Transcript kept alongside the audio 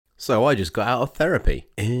So I just got out of therapy.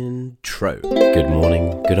 Intro. Good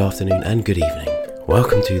morning, good afternoon, and good evening.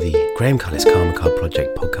 Welcome to the Graham Cullis Karma Card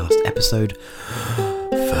Project podcast, episode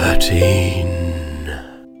 13.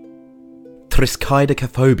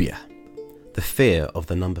 Triskaidekaphobia, the fear of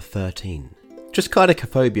the number 13.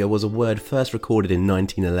 Triskaidekaphobia was a word first recorded in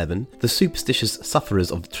 1911. The superstitious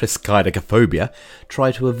sufferers of triskaidekaphobia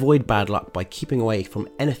try to avoid bad luck by keeping away from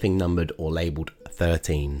anything numbered or labelled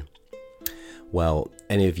 13. Well,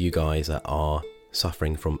 any of you guys that are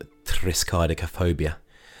suffering from triskaidekaphobia,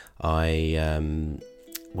 I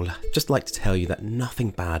will just like to tell you that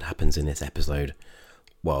nothing bad happens in this episode.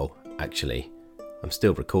 Well, actually, I'm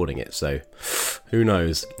still recording it, so who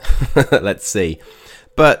knows? Let's see.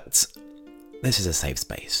 But this is a safe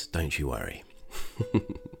space, don't you worry.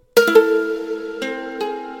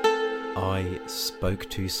 I spoke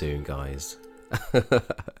too soon, guys.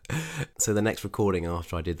 So the next recording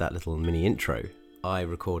after I did that little mini intro, I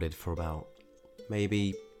recorded for about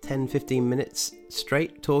maybe 10-15 minutes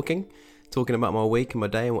straight talking about my week and my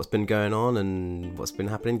day and what's been going on and what's been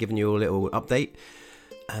happening, giving you a little update.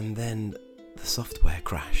 And then the software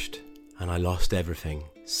crashed and I lost everything.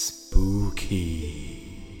 Spooky.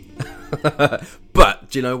 But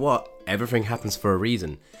do you know what? Everything happens for a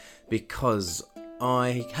reason, because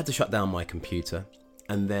I had to shut down my computer.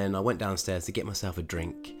 And then I went downstairs to get myself a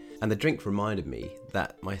drink. And the drink reminded me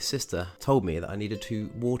that my sister told me that I needed to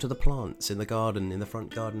water the plants in the garden, in the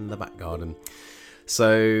front garden, the back garden.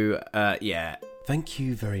 So, yeah, thank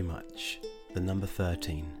you very much, the number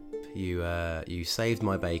 13. You saved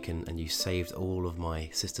my bacon and you saved all of my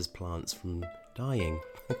sister's plants from dying.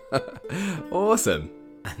 Awesome.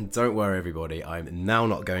 And don't worry, everybody, I'm now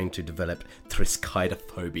not going to develop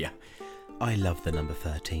triskaidekaphobia. I love the number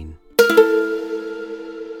 13.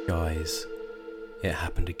 Guys, it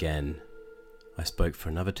happened again. I spoke for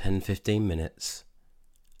another 10-15 minutes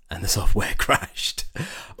and the software crashed.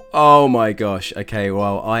 Oh my gosh. Okay,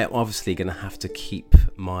 well, I'm obviously going to have to keep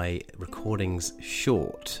my recordings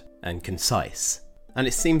short and concise. And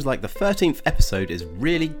it seems like the 13th episode is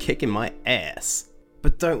really kicking my ass.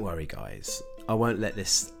 But don't worry, guys. I won't let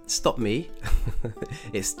this stop me.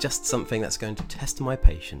 It's just something that's going to test my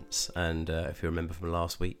patience. And if you remember from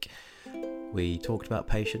last week, we talked about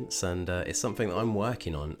patience, and it's something that I'm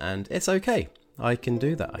working on, and it's okay. I can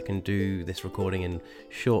do that. I can do this recording in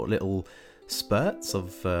short little spurts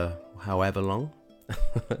of however long.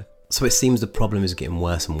 So it seems the problem is getting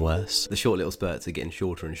worse and worse. The short little spurts are getting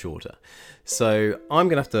shorter and shorter. So I'm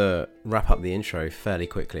going to have to wrap up the intro fairly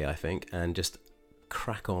quickly, I think, and just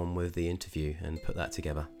crack on with the interview and put that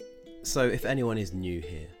together. So if anyone is new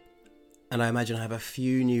here, and I imagine I have a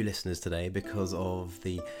few new listeners today because of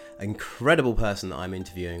the incredible person that I'm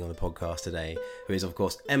interviewing on the podcast today, who is, of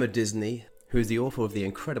course, Emma Disney, who is the author of the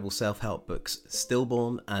incredible self-help books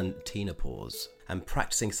Stillborn and Tina Pause, and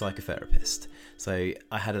practicing psychotherapist. So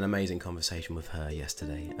I had an amazing conversation with her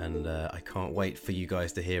yesterday, and I can't wait for you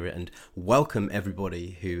guys to hear it, and welcome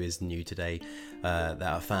everybody who is new today that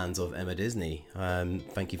are fans of Emma Disney.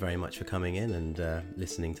 Thank you very much for coming in and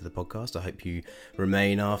listening to the podcast. I hope you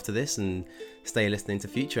remain after this and stay listening to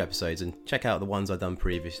future episodes, and check out the ones I've done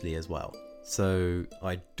previously as well. So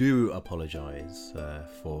I do apologise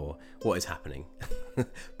for what is happening.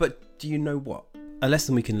 But do you know what? A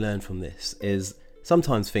lesson we can learn from this is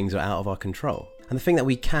sometimes things are out of our control. And the thing that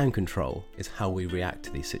we can control is how we react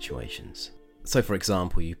to these situations. So for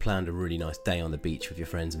example, you planned a really nice day on the beach with your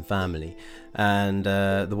friends and family, and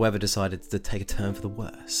the weather decided to take a turn for the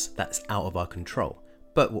worse. That's out of our control.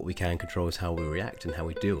 But what we can control is how we react and how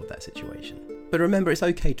we deal with that situation. But remember, it's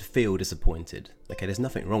okay to feel disappointed. Okay, there's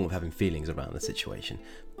nothing wrong with having feelings around the situation.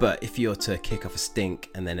 But if you're to kick off a stink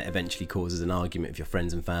and then it eventually causes an argument with your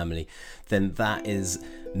friends and family, then that is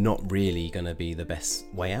not really going to be the best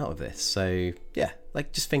way out of this. So yeah,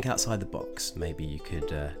 just think outside the box. Maybe you could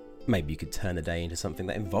turn the day into something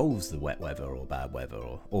that involves the wet weather or bad weather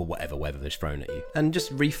or whatever weather is thrown at you. And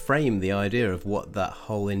just reframe the idea of what that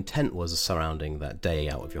whole intent was surrounding that day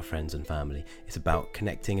out with your friends and family. It's about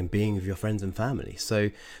connecting and being with your friends and family. So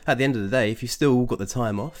at the end of the day, if you still got the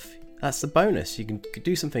time off, that's a bonus. You can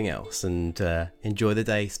do something else and enjoy the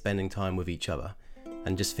day spending time with each other.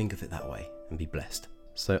 And just think of it that way and be blessed.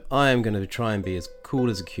 So I am going to try and be as cool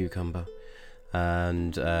as a cucumber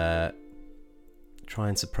and try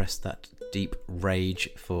and suppress that deep rage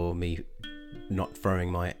for me not throwing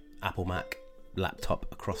my Apple Mac laptop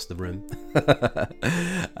across the room.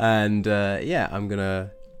 And yeah, I'm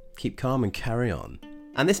gonna keep calm and carry on.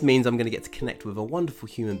 And this means I'm going to get to connect with a wonderful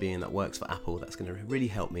human being that works for Apple that's going to really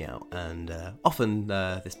help me out. And often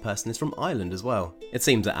this person is from Ireland as well. It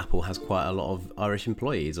seems that Apple has quite a lot of Irish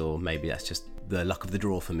employees, or maybe that's just the luck of the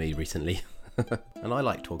draw for me recently. And I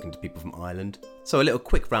like talking to people from Ireland. So a little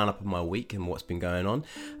quick roundup of my week and what's been going on.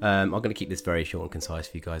 I'm going to keep this very short and concise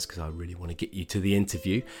for you guys because I really want to get you to the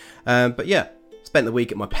interview. But yeah, spent the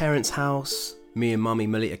week at my parents' house. Me and Mummy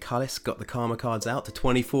Melita Cullis got the karma cards out to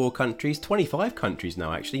 24 countries, 25 countries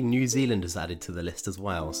now actually. New Zealand has added to the list as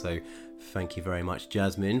well. So thank you very much,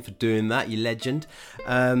 Jasmine, for doing that, you legend.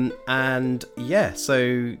 And yeah,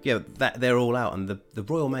 so yeah, they're all out, and the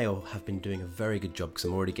Royal Mail have been doing a very good job because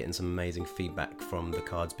I'm already getting some amazing feedback from the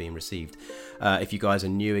cards being received. If you guys are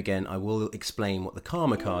new again, I will explain what the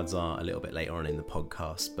karma cards are a little bit later on in the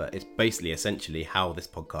podcast, but it's basically essentially how this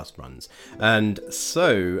podcast runs. And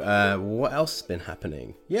so what else has been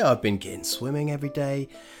happening? Yeah, I've been getting swimming every day.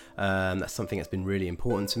 That's something that's been really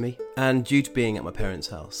important to me. And due to being at my parents'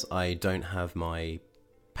 house, I don't have my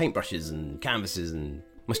paintbrushes and canvases, and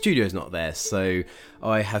my studio's not there. So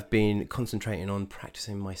I have been concentrating on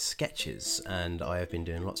practicing my sketches, and I have been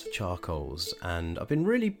doing lots of charcoals, and I've been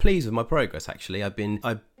really pleased with my progress actually. I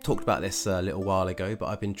talked about this a little while ago, but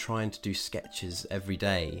I've been trying to do sketches every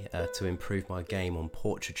day to improve my game on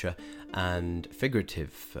portraiture and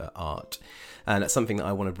figurative art. And that's something that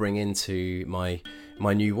I want to bring into my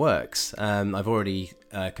new works. I've already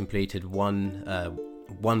completed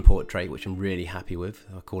one portrait, which I'm really happy with.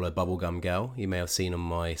 I call her Bubblegum Girl. You may have seen on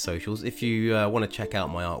my socials. If you want to check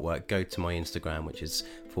out my artwork, go to my Instagram, which is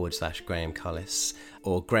 /Graham Cullis,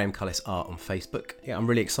 or Graham Cullis Art on Facebook. Yeah, I'm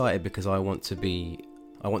really excited because I want to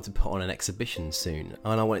put on an exhibition soon,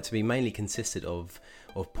 and I want it to be mainly consisted of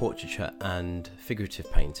portraiture and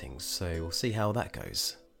figurative paintings. So we'll see how that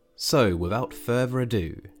goes. So, without further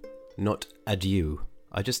ado, not adieu.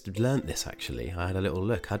 I just learnt this actually. I had a little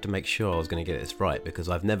look. I had to make sure I was going to get this right because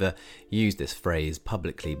I've never used this phrase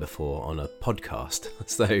publicly before on a podcast.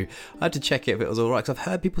 So I had to check it if it was alright, because I've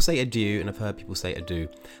heard people say adieu and I've heard people say adieu.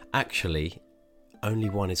 Actually,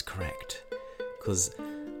 only one is correct. Because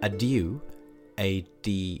adieu,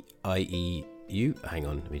 A-D-I-E-U. Hang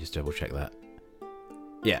on, let me just double check that.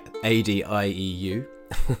 Yeah, A-D-I-E-U.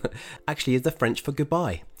 Actually is the French for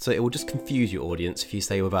goodbye, so it will just confuse your audience if you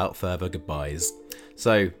say without further goodbyes.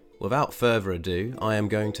 So without further ado, I am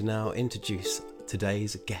going to now introduce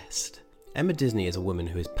today's guest. Emma Disney is a woman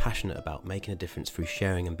who is passionate about making a difference through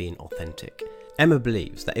sharing and being authentic. Emma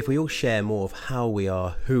believes that if we all share more of how we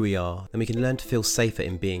are, who we are, then we can learn to feel safer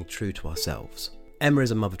in being true to ourselves. Emma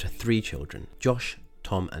is a mother to 3 children, Josh,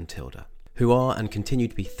 Tom and Tilda, who are and continue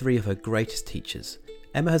to be 3 of her greatest teachers.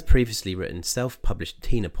 Emma has previously written self-published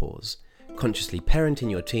Teen Pause, Consciously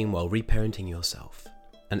Parenting Your Teen While Reparenting Yourself.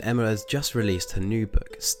 And Emma has just released her new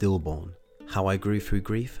book, Stillborn, How I Grew Through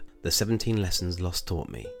Grief, The 17 Lessons Loss Taught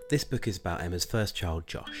Me. This book is about Emma's first child,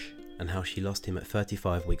 Josh, and how she lost him at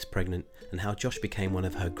 35 weeks pregnant, and how Josh became one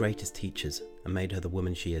of her greatest teachers and made her the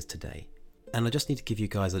woman she is today. And I just need to give you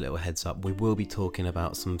guys a little heads up. We will be talking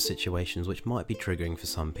about some situations which might be triggering for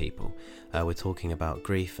some people. We're talking about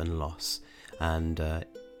grief and loss. And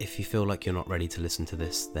if you feel like you're not ready to listen to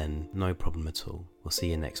this, then no problem at all. We'll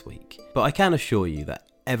see you next week. But I can assure you that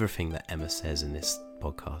everything that Emma says in this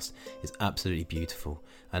podcast is absolutely beautiful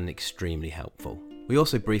and extremely helpful. We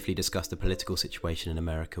also briefly discussed the political situation in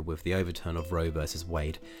America with the overturn of Roe versus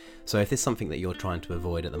Wade. So if there's something that you're trying to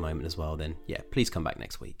avoid at the moment as well, then yeah, please come back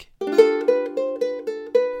next week.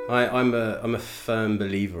 I'm a firm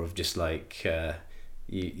believer of just like...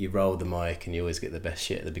 You roll the mic and you always get the best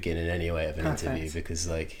shit at the beginning anyway of an interview, because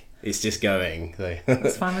like it's just going. So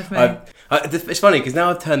it's fine with me. It's funny because now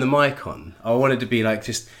I've turned the mic on. I wanted to be like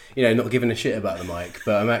just not giving a shit about the mic,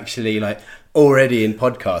 but I'm actually like already in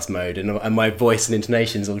podcast mode, and my voice and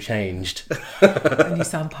intonations all changed. And you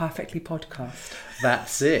sound perfectly podcast.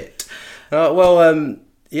 That's it.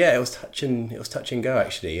 Yeah, it was touch and go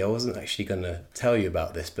actually. I wasn't actually going to tell you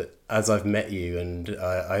about this, but as I've met you and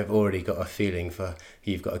I've already got a feeling for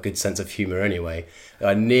you've got a good sense of humour anyway,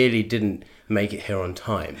 I nearly didn't make it here on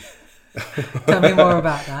time. Tell me more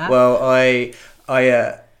about that. Well, I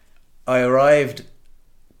arrived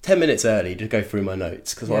 10 minutes early to go through my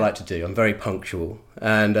notes, because what I like to do, I'm very punctual.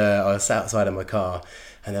 And I was sat outside of my car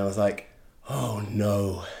and then I was like, oh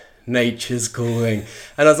no, nature's calling.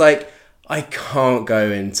 And I was like, I can't go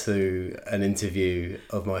into an interview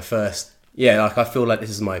of my first... Yeah, like I feel like this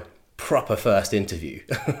is my proper first interview.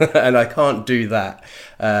 And I can't do that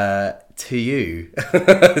to you.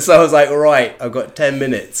 So I was like, right, I've got 10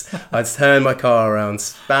 minutes. I turned my car around,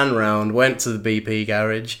 span round, went to the BP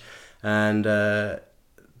garage, and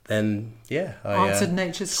then, yeah. I answered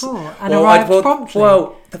nature's call and arrived promptly.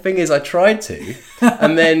 Well, the thing is, I tried to,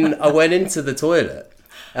 and then I went into the toilet,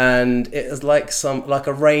 and it was like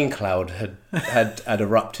a rain cloud had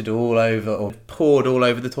erupted all over or poured all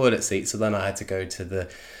over the toilet seat. So then I had to go to the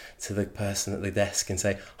person at the desk and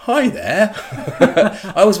say, "Hi there."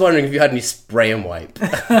 I was wondering if you had any spray and wipe.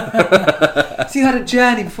 So you had a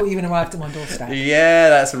journey before you even arrived at my doorstep. Yeah,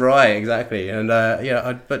 that's right, exactly. And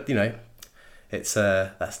but you know, it's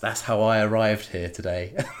that's how I arrived here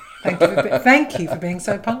today. Thank you for being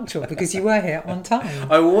so punctual, because you were here on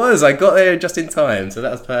time. I got there just in time, so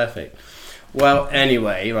that was perfect. Well,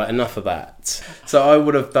 anyway, right, enough of that. So I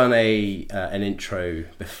would have done an intro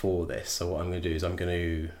before this. So what I'm going to do is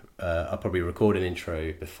I'll probably record an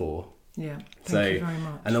intro before. Yeah, thank you very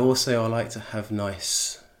much. And also I like to have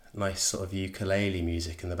nice sort of ukulele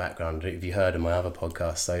music in the background. I don't know if you heard in my other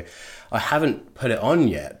podcast. So I haven't put it on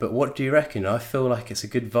yet, but what do you reckon? I feel like it's a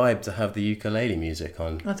good vibe to have the ukulele music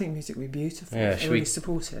on. I think music would be beautiful. Yeah, really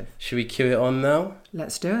supportive. Should we cue it on now?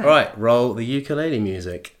 Let's do it. Right, roll the ukulele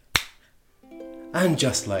music. And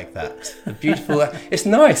just like that, the beautiful. It's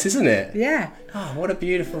nice, isn't it? Yeah. Oh, what a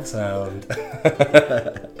beautiful sound.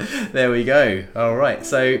 There we go. All right.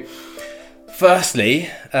 So, firstly,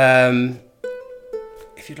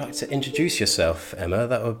 if you'd like to introduce yourself, Emma,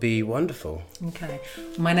 that would be wonderful. Okay.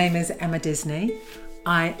 My name is Emma Disney.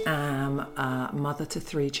 I am a mother to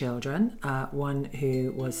 3 children, one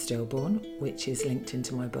who was stillborn, which is linked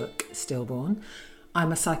into my book, Stillborn.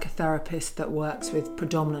 I'm a psychotherapist that works with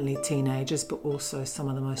predominantly teenagers, but also some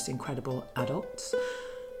of the most incredible adults.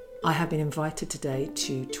 I have been invited today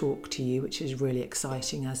to talk to you, which is really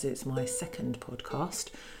exciting, as it's my 2nd podcast.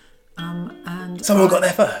 And Someone got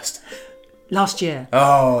there first. Last year.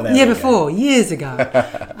 Oh, there year we before, years ago.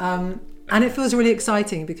 And it feels really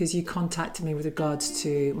exciting because you contacted me with regards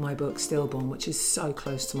to my book, Stillborn, which is so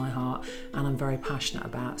close to my heart and I'm very passionate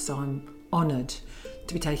about. So I'm honoured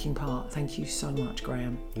to be taking part. Thank you so much,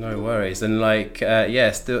 Graham. No worries. And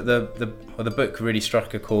yes, the book really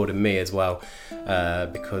struck a chord in me as well,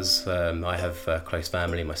 because I have a close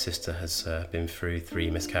family. My sister has been through 3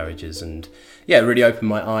 miscarriages, and it really opened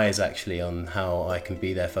my eyes actually on how I can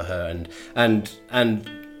be there for her, and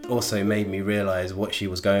also made me realise what she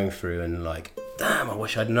was going through, and damn, I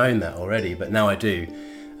wish I'd known that already, but now I do.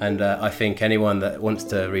 And I think anyone that wants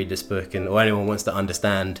to read this book or anyone wants to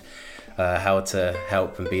understand how to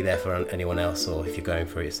help and be there for anyone else, or if you're going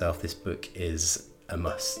through it yourself, this book is a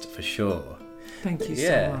must for sure. Thank you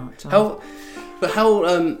so much.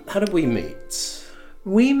 How did we meet?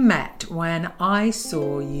 We met when I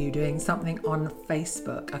saw you doing something on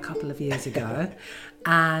Facebook a couple of years ago,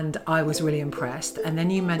 and I was really impressed. And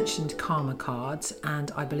then you mentioned karma cards,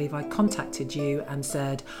 and I believe I contacted you and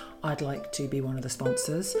said I'd like to be one of the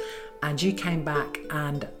sponsors. And you came back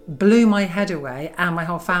and blew my head away, and my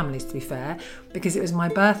whole family's, to be fair, because it was my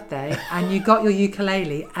birthday, and you got your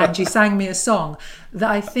ukulele and you sang me a song that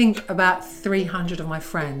I think about 300 of my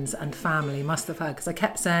friends and family must have heard, because I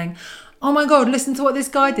kept saying, "Oh my God, listen to what this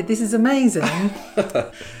guy did. This is amazing."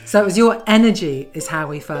 So it was your energy is how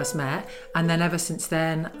we first met. And then ever since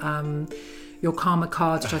then, your karma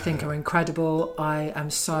cards, which I think are incredible. I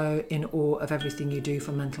am so in awe of everything you do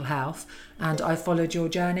for mental health. And I followed your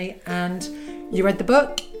journey, and you read the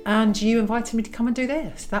book and you invited me to come and do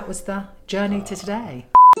this. That was the journey to today.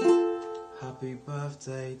 Happy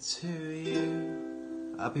birthday to you.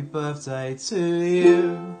 Happy birthday to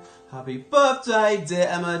you. Happy birthday, dear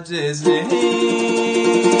Emma Disney.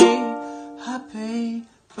 Happy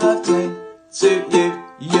birthday to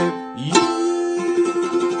you.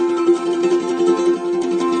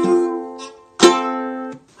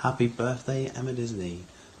 Happy birthday, Emma Disney.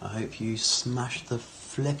 I hope you smashed the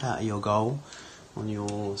flip out of your goal on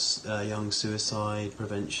your young suicide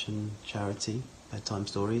prevention charity, Bedtime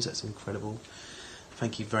Stories. That's incredible.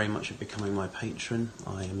 Thank you very much for becoming my patron.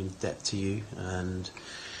 I am in debt to you, and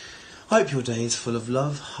I hope your day is full of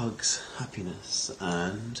love, hugs, happiness,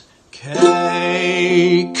 and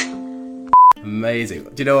cake. Amazing.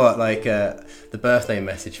 Do you know what? The birthday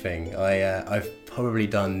message thing, I've probably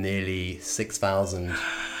done nearly 6,000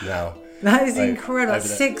 now. That is incredible.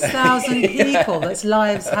 6,000 people that's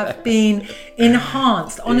lives have been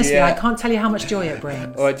enhanced. Honestly, I can't tell you how much joy it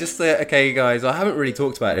brings. Well, okay, guys, I haven't really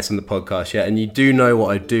talked about this on the podcast yet, and you do know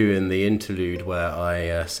what I do in the interlude where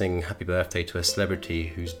I sing Happy Birthday to a celebrity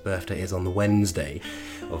whose birthday is on the Wednesday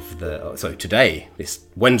so today. It's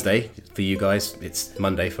Wednesday for you guys, it's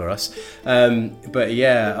Monday for us. But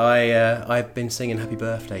yeah, I've been singing Happy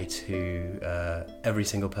Birthday to every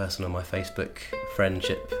single person on my Facebook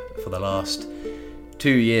friendship for the last 2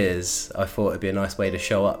 years, I thought it'd be a nice way to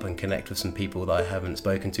show up and connect with some people that I haven't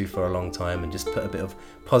spoken to for a long time, and just put a bit of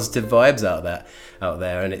positive vibes out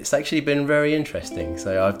there. And it's actually been very interesting.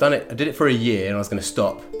 So I did it for a year, and I was going to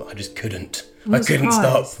stop, but I just couldn't. I couldn't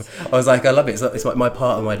stop. I was like, I love it. It's like my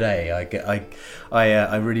part of my day.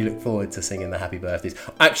 I really look forward to singing the happy birthdays.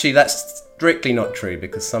 Actually, that's strictly not true,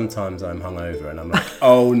 because sometimes I'm hungover and I'm like,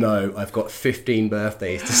 oh no, I've got 15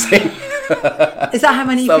 birthdays to sing. Is that how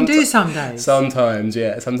many you can do some days? Sometimes,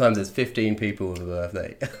 yeah. Sometimes there's 15 people with a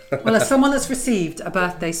birthday. Well, as someone that's received a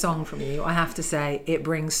birthday song from you, I have to say it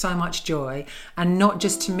brings so much joy, and not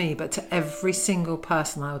just to me, but to every single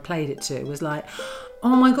person I played it to. It was like,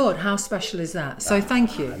 oh my God, how special is that? So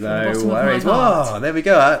thank you. From the bottom worries. of my heart. Oh, there we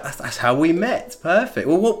go. That's how we met. Perfect.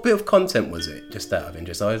 Well, what bit of content was it? Just out of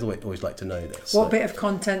interest. I always like to know this. What bit of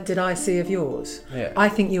content did I see of yours? Yeah. I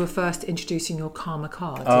think you were first introducing your karma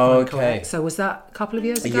cards. Oh, if I'm okay. correct. So was that a couple of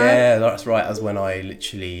years ago? Yeah, that's right. That was when I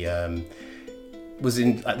literally was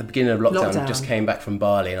at the beginning of lockdown. Just came back from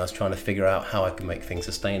Bali, and I was trying to figure out how I can make things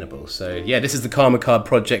sustainable. So yeah, this is the Karma Card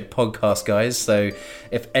Project podcast, guys. So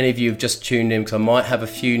if any of you have just tuned in, because I might have a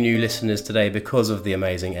few new listeners today because of the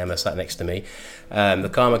amazing Emma sat next to me. The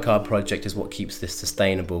Karma Card Project is what keeps this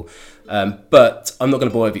sustainable. But I'm not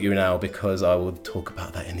going to bore you now, because I will talk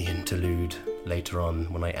about that in the interlude later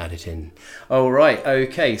on when I add it in. All right.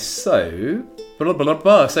 Okay. So blah, blah, blah,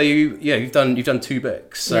 blah. So you've done 2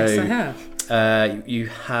 books. So, yes, I have. You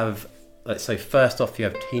have, so first off, you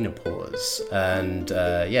have Tina Pause, and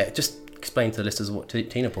just explain to the listeners what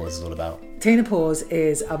Tina Pause is all about. Tina Pause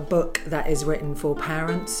is a book that is written for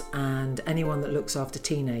parents and anyone that looks after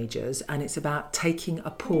teenagers, and it's about taking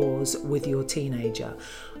a pause with your teenager.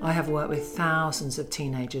 I have worked with thousands of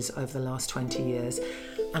teenagers over the last 20 years,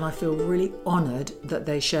 and I feel really honoured that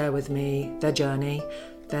they share with me their journey,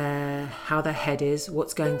 how their head is,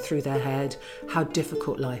 what's going through their head, how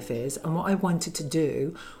difficult life is. And what I wanted to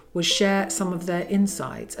do was share some of their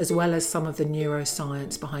insights, as well as some of the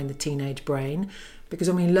neuroscience behind the teenage brain. Because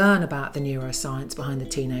when we learn about the neuroscience behind the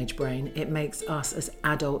teenage brain, it makes us as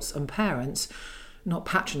adults and parents not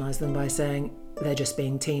patronise them by saying they're just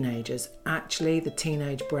being teenagers. Actually, the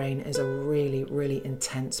teenage brain is a really, really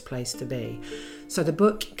intense place to be. So the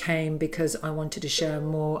book came because I wanted to share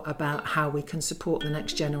more about how we can support the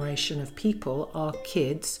next generation of people, our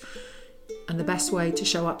kids, and the best way to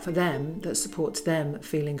show up for them that supports them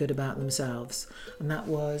feeling good about themselves. And that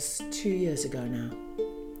was 2 years ago now.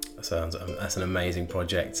 That's an amazing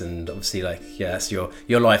project, and obviously, that's your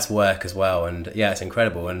life's work as well, and it's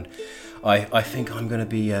incredible. And I think I'm going to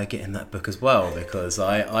be getting that book as well, because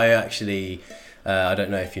I actually I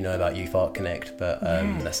don't know if you know about Youth Art Connect, but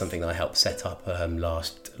that's something that I helped set up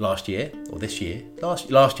last year, or this year,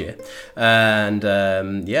 last year, and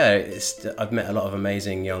I've met a lot of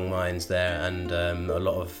amazing young minds there, and a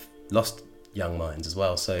lot of lost young minds as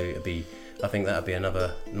well. So I think that would be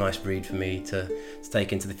another nice read for me to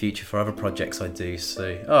take into the future for other projects I do.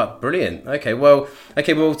 So, brilliant. Okay, well,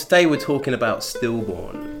 today we're talking about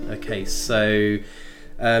stillborn. Okay, so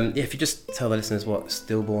if you just tell the listeners what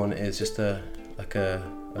stillborn is, just a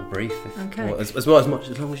brief. Okay. As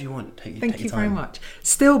long as you want. Take your time. Thank you very much.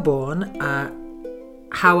 Stillborn,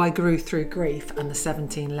 How I Grew Through Grief and the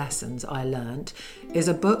 17 Lessons I Learned, is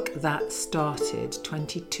a book that started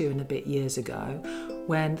 22 and a bit years ago,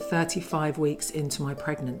 when 35 weeks into my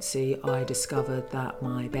pregnancy, I discovered that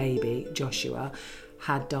my baby, Joshua,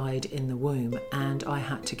 had died in the womb, and I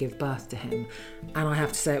had to give birth to him. And I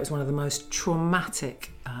have to say it was one of the most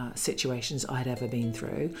traumatic situations I'd ever been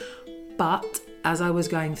through. But as I was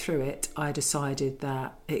going through it, I decided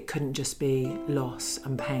that it couldn't just be loss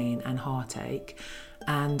and pain and heartache.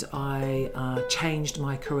 And I changed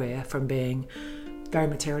my career from being very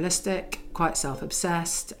materialistic, quite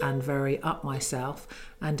self-obsessed and very up myself,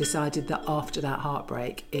 and decided that after that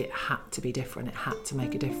heartbreak, it had to be different. It had to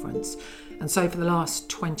make a difference. And so for the last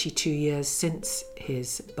 22 years since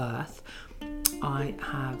his birth, I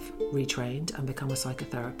have retrained and become a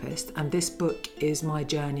psychotherapist. And this book is my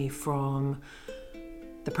journey from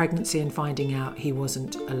the pregnancy and finding out he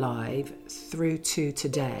wasn't alive through to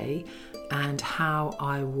today, and how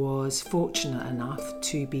I was fortunate enough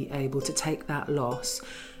to be able to take that loss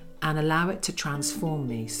and allow it to transform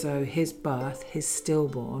me. So his birth, his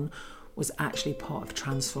stillborn, was actually part of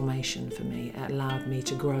transformation for me. It allowed me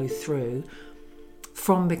to grow through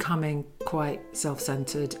from becoming quite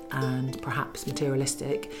self-centered and perhaps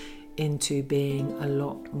materialistic into being a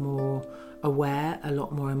lot more aware, a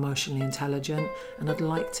lot more emotionally intelligent, and I'd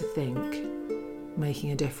like to think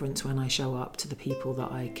making a difference when I show up to the people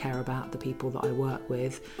that I care about, the people that I work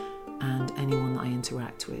with, and anyone that I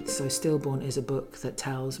interact with. So Stillborn is a book that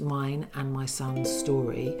tells mine and my son's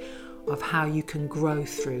story of how you can grow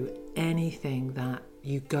through anything that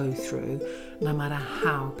you go through, no matter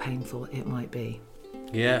how painful it might be.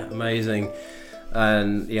 Yeah, amazing.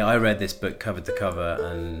 And yeah, I read this book cover to cover,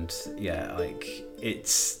 and yeah, like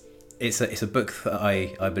it's a book that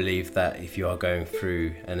I believe that if you are going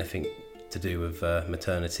through anything to do with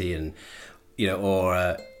maternity and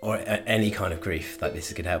or any kind of grief, that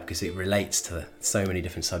this could help, because it relates to so many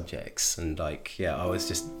different subjects. And like, yeah,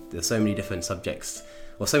 there's so many different subjects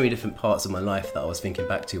or so many different parts of my life that I was thinking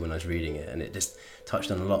back to when I was reading it, and it just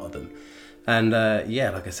touched on a lot of them. And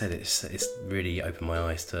like I said, it's really opened my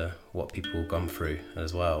eyes to what people have gone through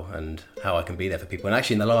as well, and how I can be there for people. And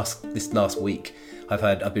actually, this last week,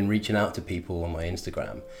 I've been reaching out to people on my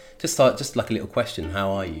Instagram, just like a little question: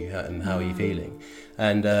 how are you, and how are you feeling?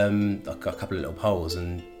 And I got a couple of little polls,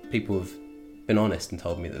 and people have been honest and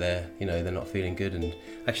told me that they're not feeling good. And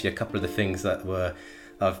actually, a couple of the things that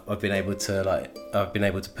I've been able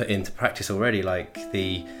to put into practice already, like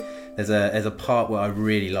There's a part where I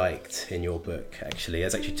really liked in your book, actually.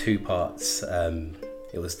 There's actually two parts.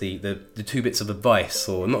 It was the two bits of advice,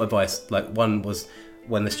 or not advice, like one was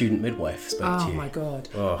when the student midwife spoke to you. Oh my God.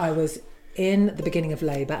 Oh. I was in the beginning of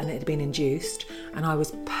labour and it had been induced, and I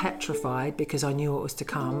was petrified because I knew what was to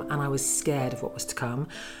come, and I was scared of what was to come.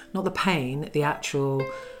 Not the pain, the actual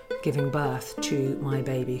giving birth to my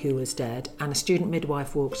baby who was dead. And a student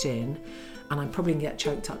midwife walked in, and I'm probably going to get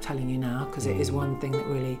choked up telling you now, because it is one thing that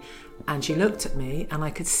really... And she looked at me, and I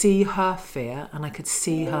could see her fear, and I could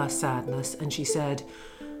see her sadness, and she said,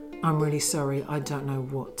 "I'm really sorry, I don't know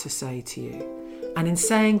what to say to you." And in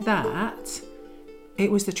saying that,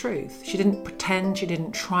 it was the truth. She didn't pretend, she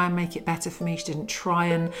didn't try and make it better for me, she didn't try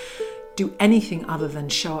and do anything other than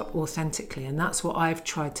show up authentically. And that's what I've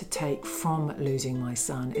tried to take from losing my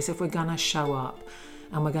son, is if we're going to show up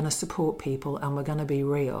and we're going to support people and we're going to be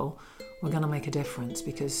real, we're going to make a difference,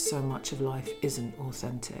 because so much of life isn't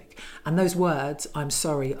authentic. And those words, "I'm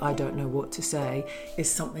sorry, I don't know what to say,"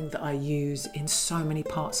 is something that I use in so many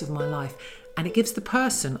parts of my life. And it gives the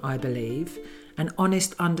person, I believe, an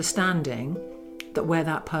honest understanding that where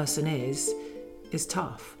that person is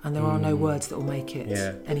tough, and there are no words that will make it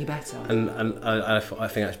any better. And I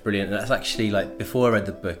think that's brilliant. And that's actually, like, before I read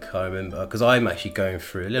the book, I remember, because I'm actually going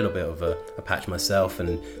through a little bit of a patch myself,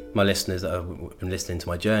 and my listeners that have been listening to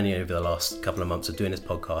my journey over the last couple of months of doing this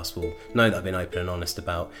podcast will know that I've been open and honest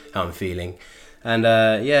about how I'm feeling. And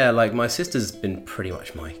like, my sister's been pretty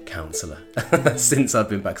much my counsellor since I've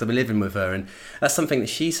been back, because I've been living with her, and that's something that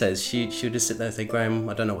she says. She'll just sit there and say, "Graham,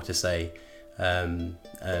 I don't know what to say. And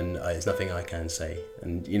there's nothing I can say,"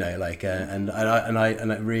 and and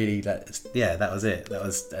I really, that was it.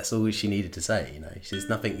 That's all she needed to say. There's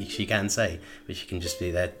nothing she can say, but she can just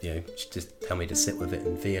be there. She just tell me to sit with it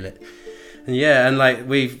and feel it. And and like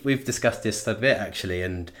we've discussed this a bit, actually,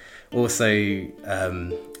 and also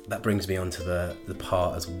that brings me on to the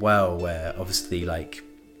part as well where, obviously, like,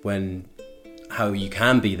 how you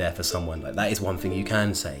can be there for someone, like, that is one thing you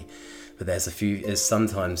can say, but there's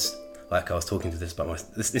sometimes, like, I was talking to this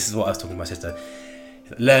is what I was talking to my sister,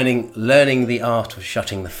 learning the art of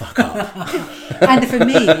shutting the fuck up. And for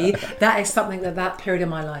me, that is something that period of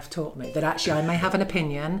my life taught me, that actually I may have an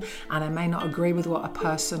opinion and I may not agree with what a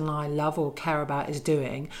person I love or care about is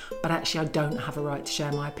doing, but actually I don't have a right to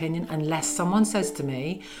share my opinion unless someone says to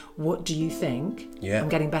me, "What do you think?" I'm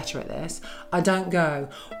getting better at this. I don't go,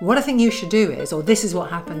 "What I think you should do is," or "This is what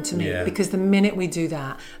happened to me," because the minute we do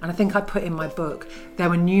that, and I think I put in my book, there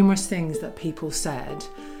were numerous things that people said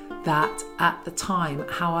that at the time,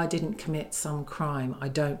 how I didn't commit some crime, I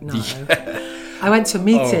don't know. I went to a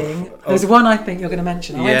meeting. There's one I think you're going to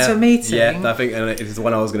mention. I went to a meeting. Yeah, I think it's the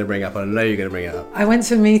one I was going to bring up. I know you're going to bring it up. I went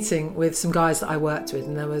to a meeting with some guys that I worked with,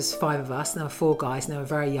 and there was 5 of us, and there were 4 guys, and they were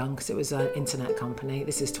very young because it was an internet company.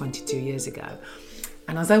 This is 22 years ago.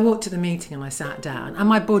 And as I walked to the meeting and I sat down, and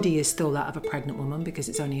my body is still that of a pregnant woman because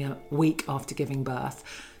it's only a week after giving birth,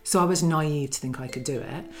 so I was naive to think I could do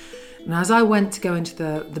it. And as I went to go into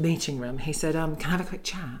the meeting room, he said, "Can I have a quick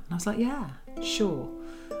chat?" And I was like, "Yeah, sure."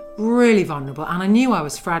 Really vulnerable. And I knew I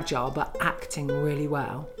was fragile, but acting really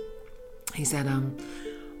well. He said,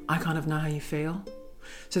 "I kind of know how you feel."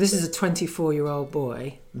 So this is a 24-year-old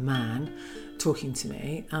man, talking to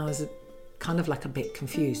me. I was kind of like a bit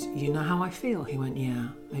confused. "You know how I feel?" He went, "Yeah,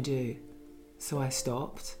 I do." So I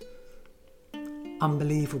stopped.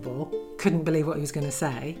 Unbelievable. Couldn't believe what he was going to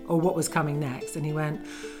say or what was coming next. And he went,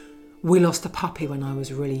 "We lost a puppy when I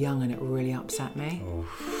was really young and it really upset me."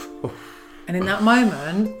 And in that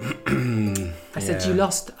moment, I said, "You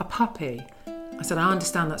lost a puppy?" I said, "I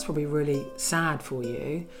understand that's probably really sad for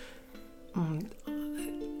you,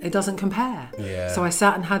 it doesn't compare. Yeah. So I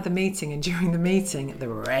sat and had the meeting, and during the meeting, the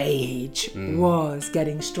rage was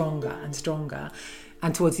getting stronger and stronger.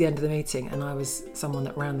 And towards the end of the meeting, and I was someone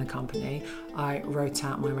that ran the company, I wrote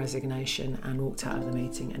out my resignation and walked out of the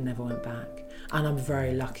meeting and never went back. And I'm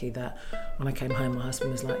very lucky that when I came home, my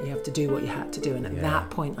husband was like, you have to do what you had to do. And at that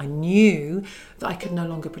point, I knew that I could no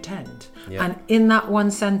longer pretend. Yeah. And in that one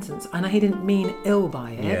sentence, I know he didn't mean ill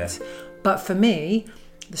by it, but for me,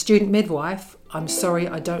 the student midwife, I'm sorry,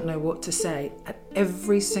 I don't know what to say. At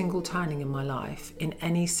every single turning in my life, in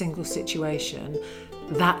any single situation,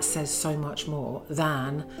 that says so much more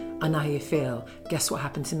than, I know how you feel. Guess what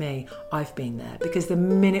happened to me? I've been there. Because the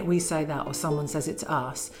minute we say that or someone says it to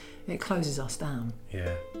us, it closes us down.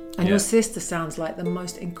 Yeah. And your sister sounds like the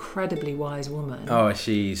most incredibly wise woman. Oh,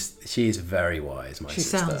 she's very wise, my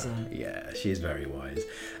sister. She sounds it. Yeah, she's very wise.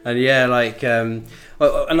 And yeah, like, and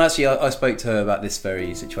actually I spoke to her about this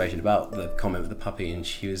very situation, about the comment with the puppy, and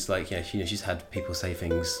she was like, yeah, she's had people say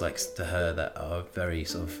things like to her that are very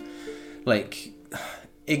sort of like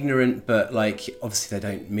ignorant, but like obviously they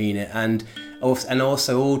don't mean it, and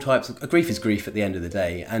also all types of grief is grief at the end of the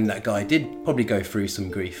day. And that guy did probably go through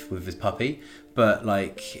some grief with his puppy, but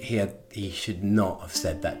like he should not have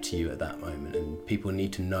said that to you at that moment, and people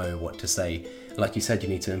need to know what to say. Like you said, you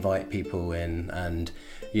need to invite people in, and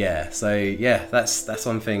that's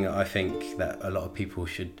one thing I think that a lot of people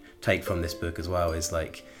should take from this book as well, is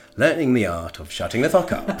like learning the art of shutting the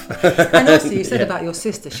fuck up. And also you said about your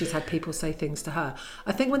sister, she's had people say things to her.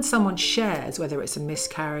 I think when someone shares, whether it's a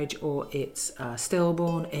miscarriage or it's a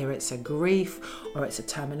stillborn, or it's a grief, or it's a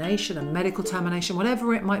termination, a medical termination,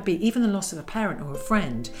 whatever it might be, even the loss of a parent or a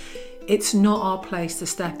friend, it's not our place to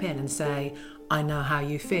step in and say, I know how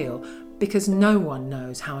you feel. Because no one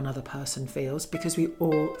knows how another person feels, because we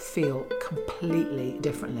all feel completely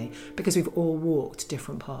differently, because we've all walked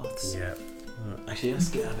different paths. Yeah. Actually, let's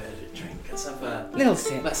get a bit of a drink. Let's have a little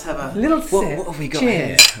sip. Let's have a little what, sip. What have we got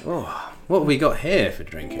Cheers. here? Oh, what have we got here for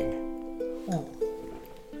drinking? Oh.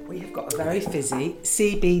 We have got a very fizzy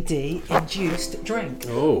CBD induced drink,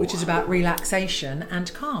 which is about relaxation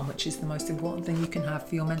and calm, which is the most important thing you can have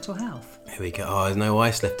for your mental health. Here we go. Oh, there's no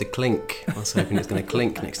ice left to clink. I was hoping it's going to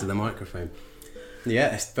clink next to the microphone.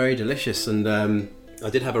 Yeah, it's very delicious, and I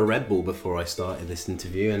did have a Red Bull before I started this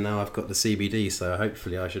interview, and now I've got the CBD, so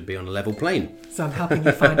hopefully I should be on a level plane. So I'm helping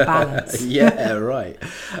you find balance. Yeah, right.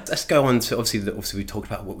 Let's go on to, obviously we talked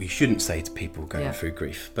about what we shouldn't say to people going through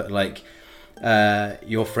grief, but like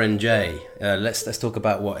your friend Jay, let's talk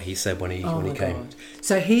about what he said when he came. God.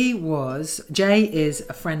 So Jay is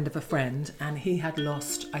a friend of a friend, and he had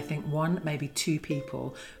lost, I think, one, maybe two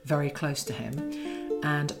people very close to him.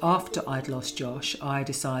 And after I'd lost Josh, I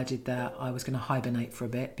decided that I was going to hibernate for a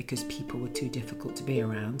bit because people were too difficult to be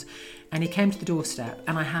around. And he came to the doorstep,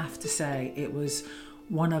 and I have to say it was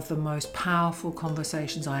one of the most powerful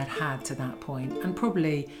conversations I had had to that point, and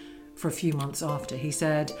probably for a few months after. He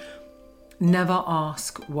said, never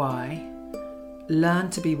ask why, learn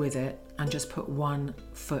to be with it, and just put one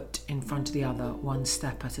foot in front of the other, one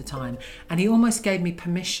step at a time. And he almost gave me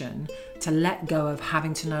permission to let go of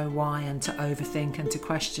having to know why and to overthink and to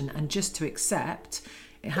question, and just to accept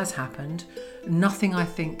it has happened. Nothing I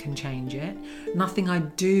think can change it. Nothing I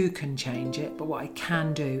do can change it. But what I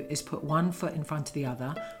can do is put one foot in front of the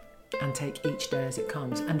other and take each day as it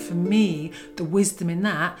comes. And for me, the wisdom in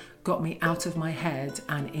that got me out of my head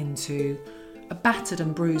and into a battered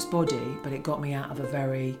and bruised body, but it got me out of a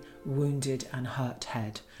very wounded and hurt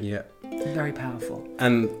head. Yeah. Very powerful.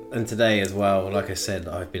 And today as well, like I said,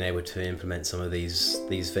 I've been able to implement some of these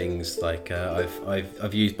things. Like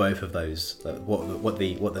I've used both of those. What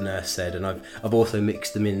the nurse said, and I've also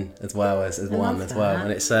mixed them in as well as one as well. And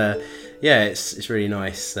it's it's really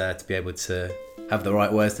nice to be able to have the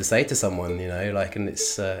right words to say to someone, you know, like, and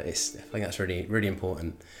it's I think that's really, really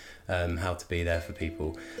important, how to be there for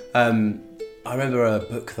people. I remember a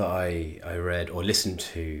book that I read or listened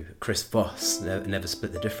to, Chris Voss, Never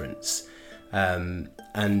Split the Difference,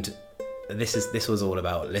 and this was all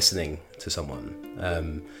about listening to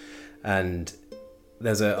someone. And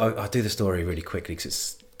I'll do the story really quickly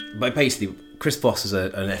but basically Chris Voss is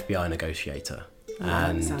an FBI negotiator,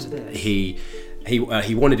 and he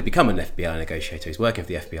wanted to become an FBI negotiator. He's working for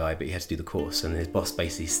the FBI, but he had to do the course, and his boss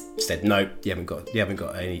basically said, no, you haven't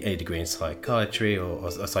got any degree in psychiatry or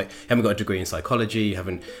you haven't got a degree in psychology, you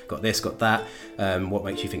haven't got this, got that, what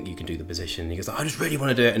makes you think you can do the position? And he goes, I just really want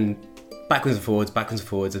to do it, and backwards and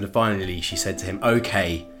forwards, and then finally she said to him,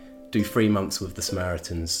 okay, do 3 months with the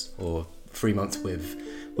Samaritans, or 3 months with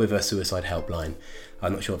a suicide helpline.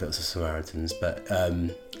 I'm not sure if it was the Samaritans, but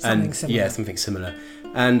something similar. Yeah, something similar.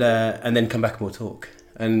 And then come back and we'll talk.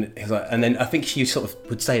 And he was like, and then I think she sort of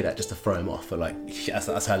would say that just to throw him off, but like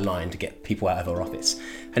that's her line to get people out of her office.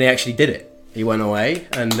 And he actually did it. He went away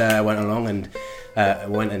and went along and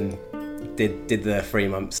went and did the 3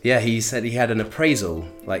 months. Yeah, he said he had an appraisal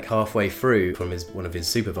like halfway through from one of his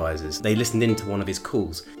supervisors. They listened into one of his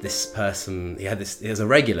calls. This person, he was a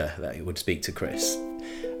regular that he would speak to Chris.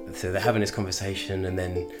 So they're having this conversation, and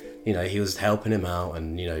then, you know, he was helping him out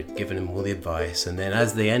and, you know, giving him all the advice. And then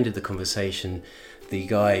as they ended the conversation, the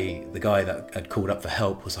guy that had called up for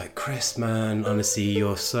help was like, Chris, man, honestly,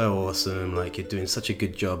 you're so awesome. Like, you're doing such a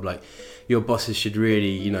good job. Like, your bosses should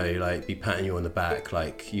really, you know, like, be patting you on the back.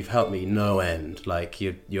 Like, you've helped me no end. Like,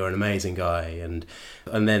 you're an amazing guy. And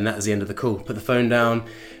then that was the end of the call. Put the phone down,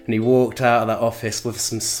 and he walked out of that office with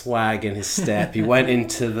some swag in his step. He went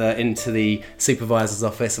into the supervisor's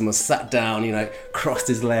office and was sat down, you know, crossed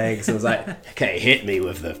his legs and was like, okay, hit me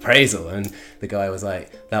with the appraisal. And the guy was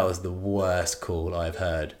like, that was the worst call I've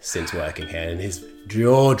heard since working here. And his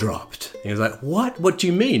jaw dropped. He was like, what do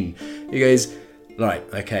you mean? He goes, right,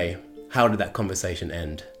 okay, how did that conversation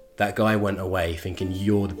end? That guy went away thinking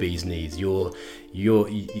you're the bee's knees.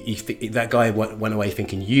 That guy went away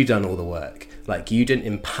thinking you done all the work. Like, you didn't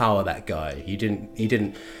empower that guy. You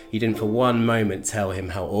didn't for one moment tell him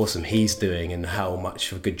how awesome he's doing and how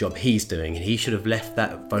much of a good job he's doing. And he should have left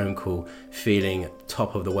that phone call feeling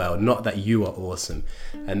top of the world. Not that you are awesome.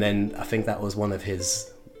 And then I think that was one of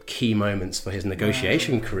his key moments for his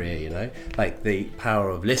negotiation career. You know, like the power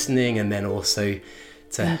of listening, and then also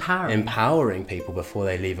to empowering people before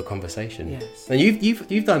they leave a conversation. Yes. And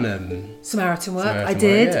you've done Samaritan work. Samaritan I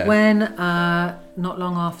did work, yeah. when not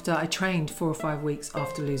long after I trained, 4 or 5 weeks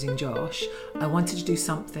after losing Josh, I wanted to do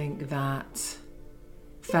something that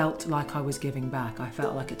felt like I was giving back. I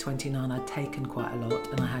felt like at 29 I'd taken quite a lot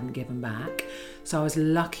and I hadn't given back. So I was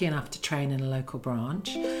lucky enough to train in a local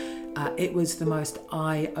branch. It was the most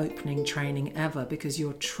eye-opening training ever, because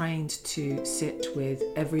you're trained to sit with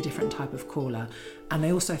every different type of caller, and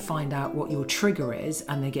they also find out what your trigger is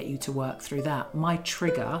and they get you to work through that. My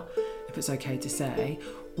trigger, if it's okay to say,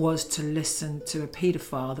 was to listen to a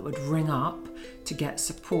paedophile that would ring up to get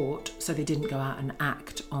support so they didn't go out and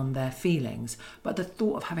act on their feelings. But the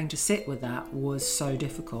thought of having to sit with that was so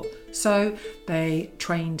difficult. So they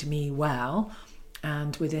trained me well.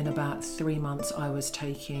 And within about 3 months, I was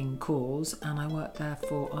taking calls, and I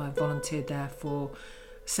volunteered there for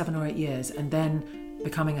 7 or 8 years. And then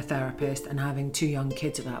becoming a therapist and having 2 young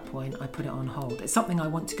kids at that point, I put it on hold. It's something I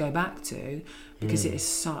want to go back to, because it is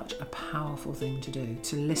such a powerful thing to do,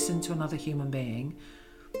 to listen to another human being,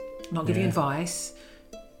 not giving advice,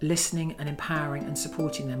 listening and empowering and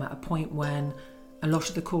supporting them at a point when a lot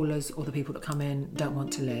of the callers or the people that come in don't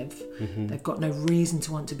want to live. Mm-hmm. They've got no reason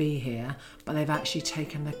to want to be here, but they've actually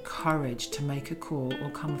taken the courage to make a call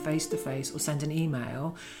or come face to face or send an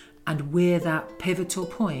email. And we're that pivotal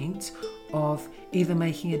point of either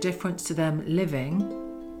making a difference to them living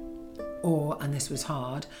or, and this was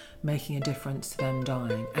hard, making a difference to them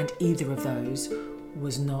dying. And either of those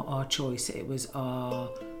was not our choice. It was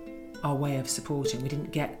our way of supporting. We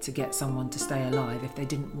didn't get someone to stay alive. If they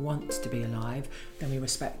didn't want to be alive, then we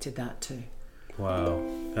respected that too. Wow,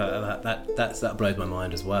 that blows my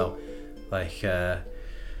mind as well. Like, I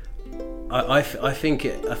think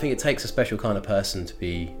it takes a special kind of person to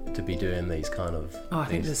be doing these kind of. I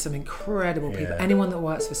think there's some incredible people. Anyone that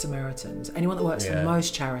works for Samaritans, anyone that works for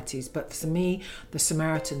most charities, but for me, the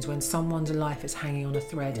Samaritans, when someone's life is hanging on a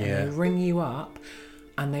thread and they ring you up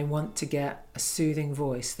and they want to get a soothing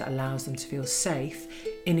voice that allows them to feel safe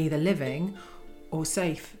in either living or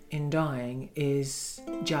safe in dying, is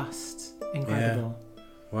just incredible. Yeah.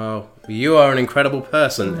 Well, you are an incredible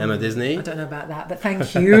person, Emma Disney. I don't know about that, but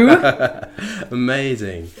thank you.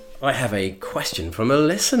 Amazing. I have a question from a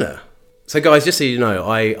listener. So, guys, just so you know,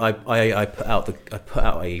 I put out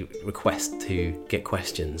a request to get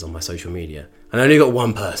questions on my social media, and I only got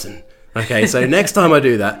one person. Okay, so next time I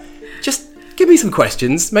do that, just give me some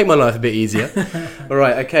questions, make my life a bit easier. All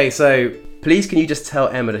right, okay, so please can you just tell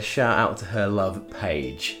Emma to shout out to her love,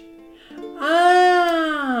 Paige?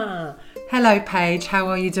 Hello, Paige. How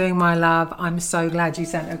are you doing, my love? I'm so glad you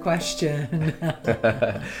sent a question.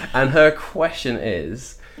 And her question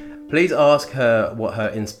is, please ask her what her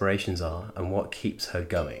inspirations are and what keeps her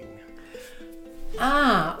going.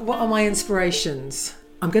 What are my inspirations?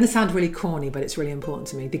 I'm going to sound really corny, but it's really important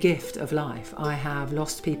to me. The gift of life. I have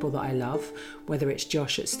lost people that I love, whether it's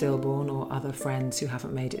Josh at stillborn or other friends who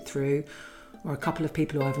haven't made it through, or a couple of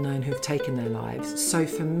people who I've known who have taken their lives. So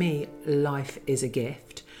for me, life is a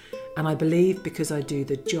gift. And I believe because I do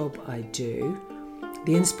the job I do,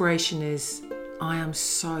 the inspiration is I am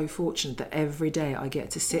so fortunate that every day I get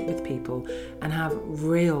to sit with people and have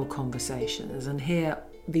real conversations and hear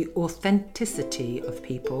the authenticity of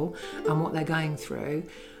people and what they're going through.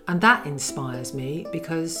 And that inspires me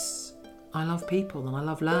because I love people and I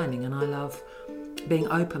love learning and I love being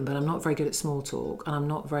open, but I'm not very good at small talk and I'm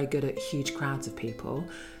not very good at huge crowds of people.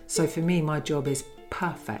 So for me, my job is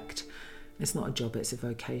perfect. It's not a job, it's a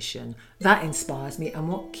vocation. That inspires me. And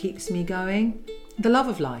what keeps me going? The love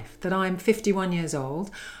of life, that I'm 51 years old.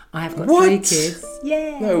 I have got 3 kids.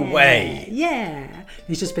 Yeah. No way. Yeah.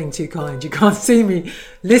 He's just being too kind. You can't see me.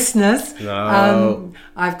 Listeners. No.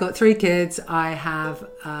 I've got 3 kids. I have,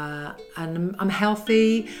 and I'm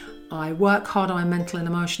healthy. I work hard on my mental and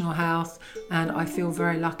emotional health. And I feel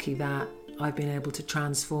very lucky that I've been able to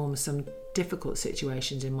transform some difficult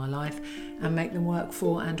situations in my life and make them work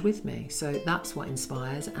for and with me. So that's what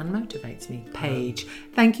inspires and motivates me. Paige,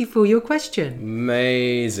 thank you for your question.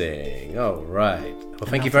 Amazing. All right. Well,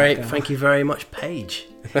 thank you very much, Paige.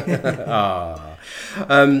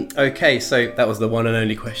 Okay, so that was the one and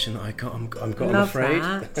only question I got. I'm afraid.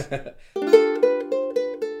 That.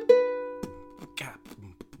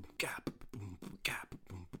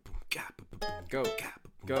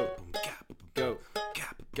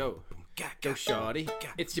 Go, shawty,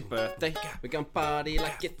 it's your birthday. We're gonna party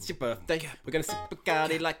like it's your birthday. We're gonna sip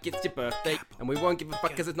Bacardi like it's your birthday. And we won't give a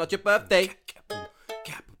fuck cause it's not your birthday.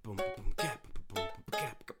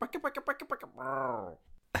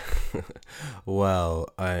 Well,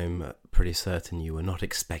 I'm pretty certain you were not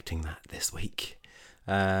expecting that this week.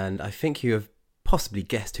 And I think you have possibly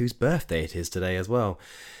guessed whose birthday it is today as well.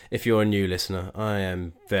 If you're a new listener, I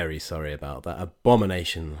am very sorry about that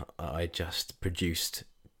abomination I just produced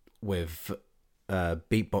with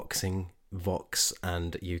beatboxing, vox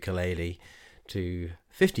and ukulele to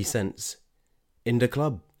 50 Cent's in the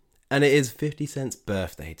club. And it is 50 Cent's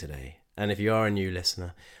birthday today. And if you are a new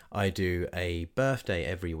listener, I do a birthday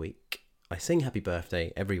every week. I sing happy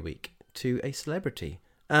birthday every week to a celebrity.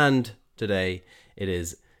 And today it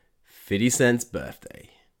is 50 Cent's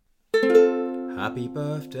birthday. Happy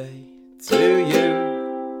birthday to you.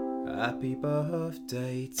 Happy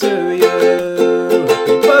birthday to you.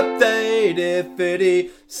 Happy birthday, dear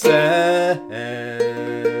 50 Cents.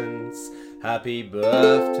 Happy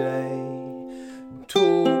birthday to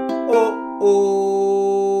you.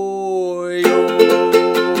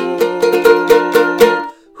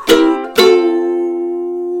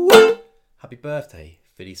 Happy birthday,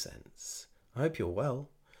 50 Cents. I hope you're well.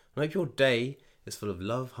 I hope your day is full of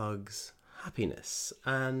love, hugs, happiness,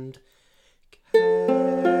 and cake.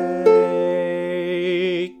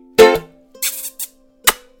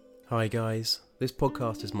 Hi guys, this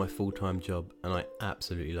podcast is my full-time job and I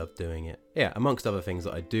absolutely love doing it. Yeah, amongst other things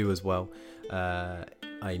that I do as well,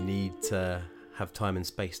 I need to have time and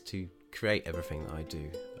space to create everything that I do,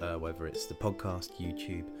 whether it's the podcast,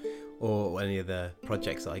 YouTube, or any of the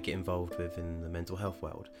projects that I get involved with in the mental health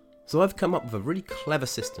world. So I've come up with a really clever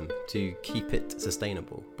system to keep it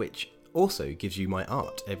sustainable, which also gives you my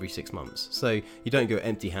art every 6 months. So you don't go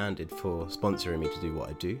empty-handed for sponsoring me to do what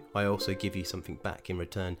I do. I also give you something back in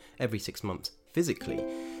return every 6 months physically.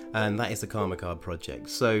 And that is the Karma Card Project.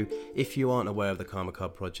 So if you aren't aware of the Karma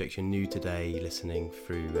Card Project, you're new today listening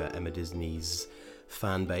through Emma Disney's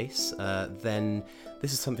fan base, then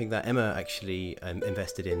this is something that Emma actually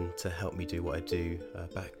invested in to help me do what I do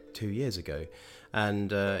back 2 years ago.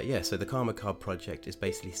 And so the Karma Card Project is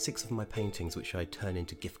basically 6 of my paintings which I turn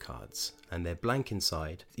into gift cards, and they're blank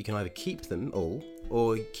inside. You can either keep them all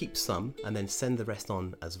or keep some and then send the rest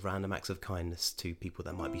on as random acts of kindness to people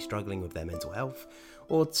that might be struggling with their mental health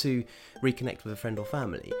or to reconnect with a friend or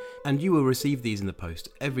family. And you will receive these in the post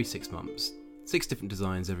every 6 months. 6 different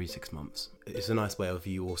designs every 6 months. It's a nice way of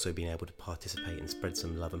you also being able to participate and spread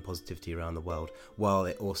some love and positivity around the world, while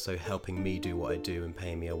it also helping me do what I do and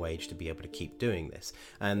paying me a wage to be able to keep doing this.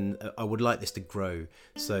 And I would like this to grow,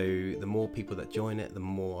 so the more people that join it, the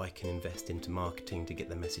more I can invest into marketing to get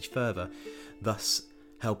the message further, thus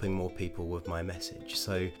helping more people with my message.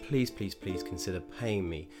 So please consider paying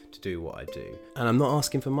me to do what I do. And I'm not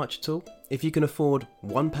asking for much at all. If you can afford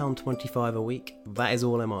 £1.25 a week, that is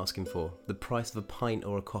all I'm asking for. The price of a pint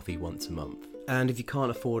or a coffee once a month. And if you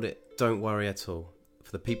can't afford it, don't worry at all.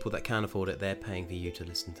 For the people that can afford it, they're paying for you to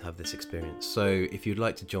listen to have this experience. So if you'd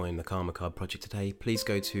like to join the Karma Card Project today, please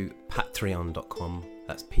go to patreon.com.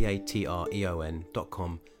 That's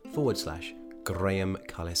patreon.com/Graham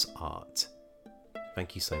Cullis Art.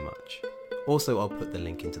 Thank you so much. Also, I'll put the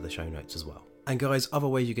link into the show notes as well. And guys, other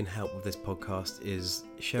ways you can help with this podcast is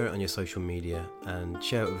share it on your social media and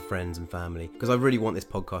share it with friends and family, because I really want this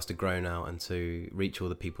podcast to grow now and to reach all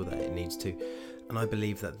the people that it needs to. And I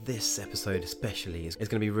believe that this episode especially is going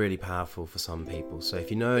to be really powerful for some people. So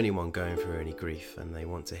if you know anyone going through any grief and they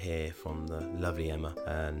want to hear from the lovely Emma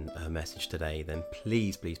and her message today, then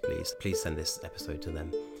please send this episode to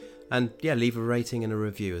them. And yeah, leave a rating and a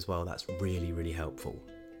review as well. That's really, really helpful.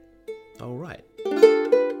 All right.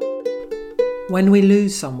 When we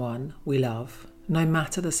lose someone we love, no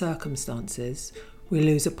matter the circumstances, we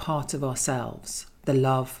lose a part of ourselves, the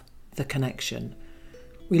love, the connection.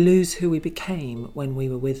 We lose who we became when we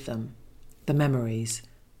were with them, the memories,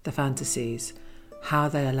 the fantasies, how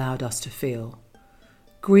they allowed us to feel.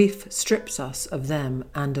 Grief strips us of them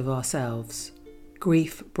and of ourselves.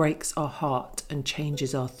 Grief breaks our heart and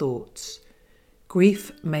changes our thoughts.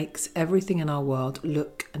 Grief makes everything in our world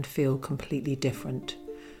look and feel completely different.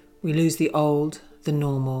 We lose the old, the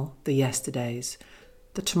normal, the yesterdays.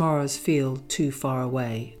 The tomorrows feel too far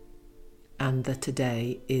away, and the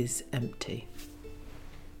today is empty.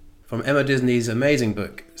 From Emma Disney's amazing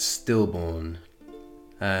book, Stillborn.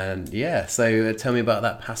 And yeah, so tell me about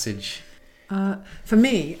that passage. For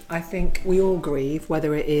me, I think we all grieve,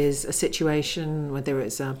 whether it is a situation, whether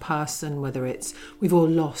it's a person, we've all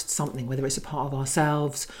lost something, whether it's a part of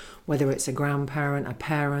ourselves, whether it's a grandparent, a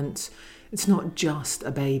parent. It's not just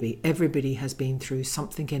a baby. Everybody has been through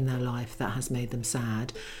something in their life that has made them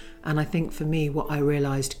sad. And I think for me, what I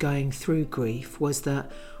realised going through grief was that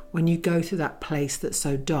when you go through that place that's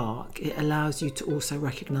so dark, it allows you to also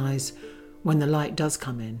recognise when the light does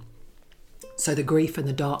come in. So the grief and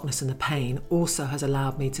the darkness and the pain also has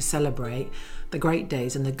allowed me to celebrate the great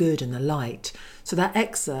days and the good and the light. So that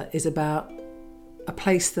excerpt is about a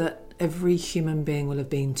place that every human being will have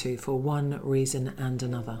been to for one reason and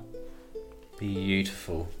another.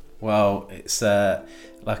 Beautiful. Well, it's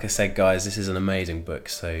like I said, guys, this is an amazing book,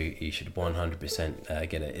 so you should 100%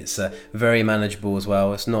 get it. It's very manageable as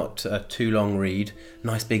well. It's not a too long read.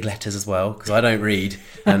 Nice big letters as well, because I don't read,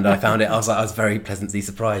 and I found it. I was very pleasantly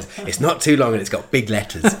surprised. It's not too long, and it's got big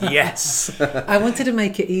letters. Yes. I wanted to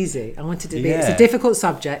make it easy. I wanted to be. Yeah. It's a difficult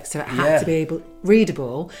subject, so it had to be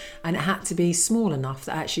readable, and it had to be small enough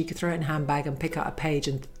that actually you could throw it in a handbag and pick out a page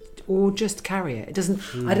or just carry it. It doesn't.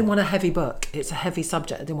 I didn't want a heavy book. It's a heavy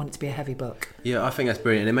subject. I didn't want it to be a heavy book. Yeah, I think that's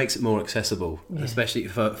brilliant, and it makes it more accessible, especially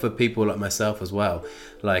for people like myself as well.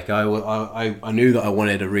 Like I knew that I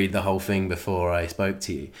wanted to read the whole thing before I spoke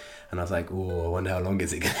to you, and I was like, oh, I wonder how long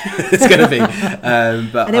it's going to be.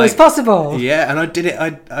 But and it was possible. Yeah, and I did it.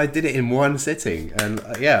 I did it in one sitting, and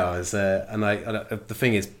I was. And the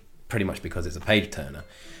thing is, pretty much because it's a page turner,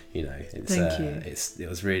 you know. Thank you. It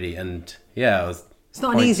was really, and I was. It's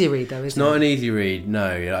not an easy read, though, is it? It's not an easy read. No,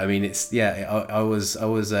 I mean I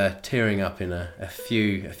was tearing up in a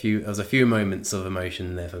few moments of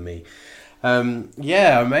emotion there for me.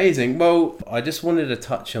 Amazing. Well, I just wanted to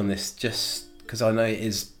touch on this just because I know it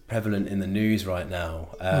is prevalent in the news right now.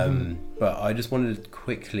 But I just wanted to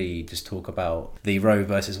quickly just talk about the Roe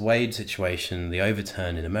versus Wade situation, the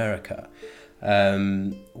overturn in America,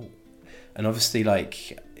 and obviously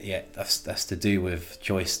that's to do with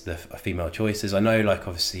the female choices. I know,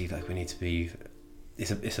 obviously, we need to be.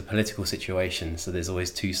 It's a political situation, so there's always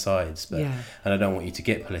two sides. But and I don't want you to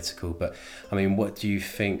get political. But I mean, what do you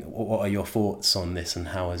think? What are your thoughts on this, and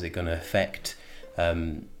how is it going to affect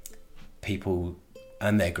people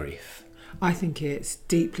and their grief? I think it's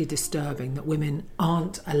deeply disturbing that women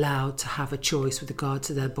aren't allowed to have a choice with regard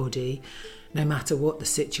to their body, no matter what the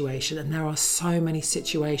situation. And there are so many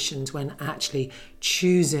situations when actually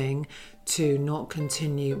choosing to not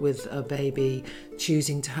continue with a baby,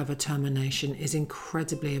 choosing to have a termination is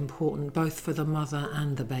incredibly important, both for the mother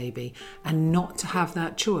and the baby. And not to have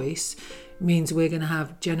that choice means we're going to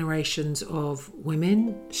have generations of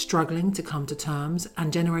women struggling to come to terms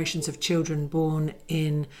and generations of children born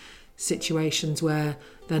in situations where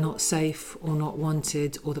they're not safe or not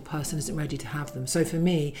wanted, or the person isn't ready to have them. So for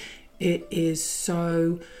me, it is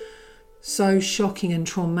so shocking and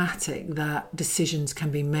traumatic that decisions can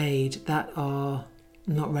be made that are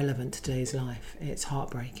not relevant to today's life. It's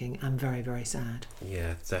heartbreaking and very, very sad.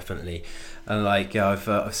 Yeah, definitely. And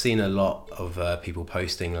I've seen a lot of people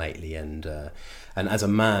posting lately, and as a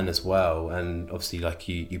man as well, and obviously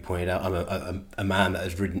you pointed out, I'm a man that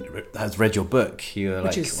has read your book. You're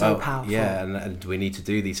which is so powerful. Yeah, and we need to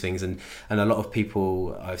do these things, and a lot of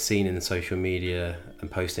people I've seen in social media and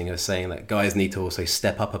posting are saying that guys need to also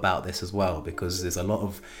step up about this as well, because there's a lot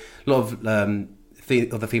of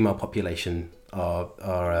the female population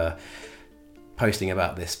are posting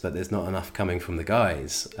about this, but there's not enough coming from the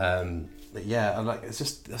guys. It's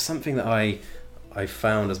just something that I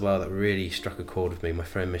found as well that really struck a chord with me. My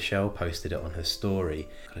friend Michelle posted it on her story.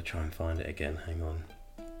 Gotta try and find it again, hang on.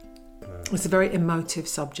 It's a very emotive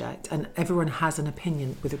subject, and everyone has an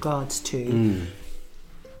opinion with regards to.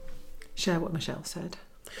 Share what Michelle said.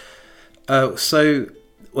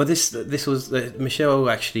 This was Michelle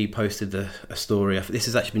actually posted a story. This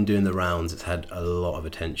has actually been doing the rounds. It's had a lot of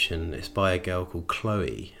attention. It's by a girl called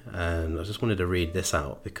Chloe, and I just wanted to read this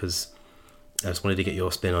out because I just wanted to get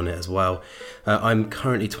your spin on it as well. I'm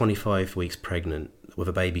currently 25 weeks pregnant with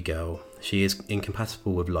a baby girl. She is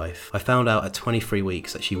incompatible with life. I found out at 23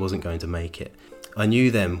 weeks that she wasn't going to make it. I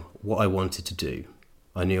knew then what I wanted to do.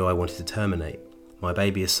 I knew I wanted to terminate. My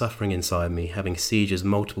baby is suffering inside me, having seizures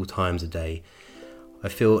multiple times a day. I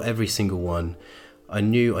feel every single one. I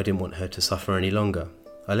knew I didn't want her to suffer any longer.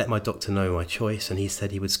 I let my doctor know my choice, and he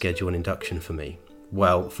said he would schedule an induction for me.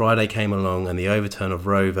 Well, Friday came along and the overturn of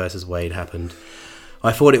Roe versus Wade happened.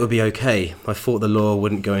 I thought it would be okay. I thought the law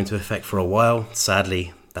wouldn't go into effect for a while.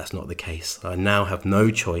 Sadly, that's not the case. I now have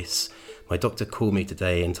no choice. My doctor called me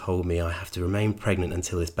today and told me I have to remain pregnant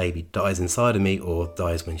until this baby dies inside of me or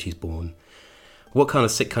dies when she's born. What kind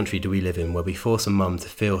of sick country do we live in where we force a mum to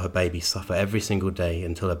feel her baby suffer every single day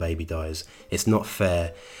until her baby dies? It's not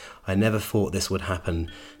fair. I never thought this would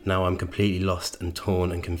happen. Now I'm completely lost and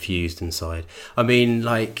torn and confused inside. I mean,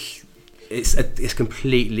 like, this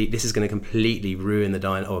is going to completely ruin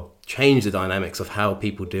or change the dynamics of how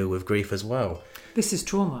people deal with grief as well. This is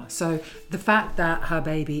trauma. So the fact that her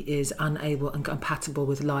baby is unable and compatible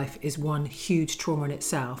with life is one huge trauma in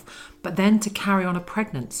itself. But then to carry on a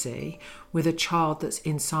pregnancy with a child that's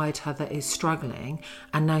inside her that is struggling,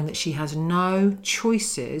 and knowing that she has no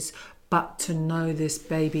choices but to know this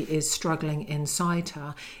baby is struggling inside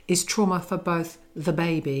her, is trauma for both the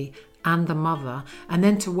baby and the mother. And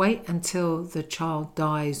then to wait until the child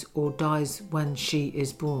dies or dies when she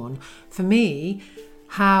is born, for me,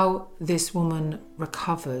 how this woman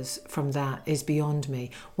recovers from that is beyond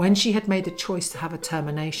me. When she had made a choice to have a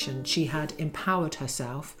termination, she had empowered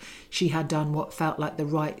herself. She had done what felt like the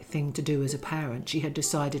right thing to do as a parent. She had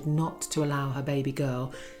decided not to allow her baby girl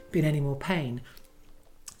to be in any more pain.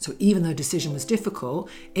 So even though the decision was difficult,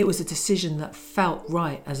 it was a decision that felt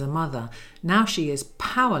right as a mother. Now she is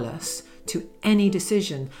powerless to any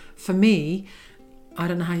decision. For me, I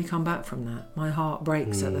don't know how you come back from that. My heart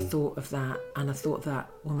breaks at the thought of that, and the thought that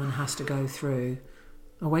woman has to go through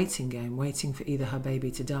a waiting game, waiting for either her baby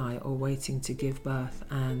to die or waiting to give birth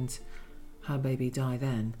and her baby die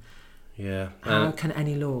then. Yeah. How can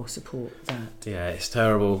any law support that? Yeah, it's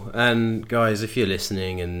terrible. And guys, if you're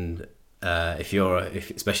listening, and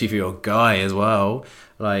especially if you're a guy as well,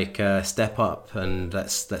 like step up and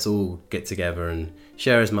let's all get together and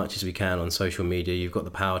share as much as we can on social media. You've got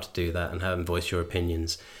the power to do that and have and voice your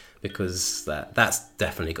opinions, because that's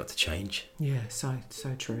definitely got to change. Yeah, so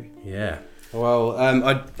true. Yeah. Well,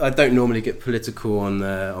 I don't normally get political on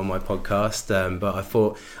my podcast, but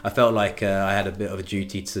I felt like I had a bit of a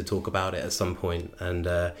duty to talk about it at some point, and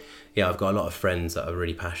yeah, I've got a lot of friends that are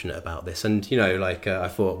really passionate about this, and I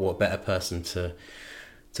thought, what better person to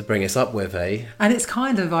bring us up with, eh? And it's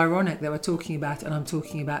kind of ironic that we're talking about, and I'm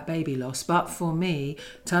talking about baby loss, but for me,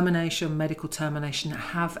 termination, medical termination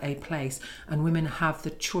have a place, and women have the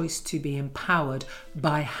choice to be empowered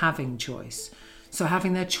by having choice. So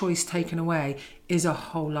having their choice taken away is a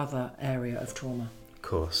whole other area of trauma. Of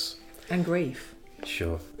course. And grief.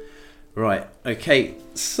 Sure. Right, okay,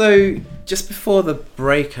 so just before the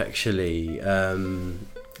break, actually,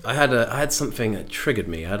 I had something that triggered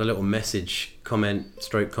me. I had a little message, comment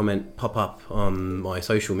pop up on my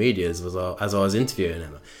social medias as I was interviewing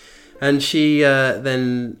Emma. And she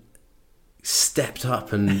then stepped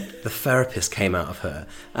up, and the therapist came out of her,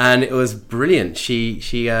 and it was brilliant.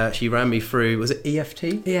 She ran me through, was it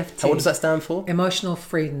EFT? EFT. What does that stand for? Emotional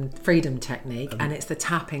freedom technique, and it's the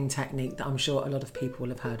tapping technique that I'm sure a lot of people will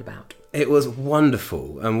have heard about. It was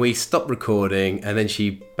wonderful, and we stopped recording, and then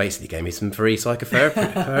she basically gave me some free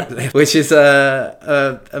psychotherapy, which is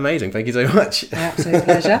amazing. Thank you so much. My absolute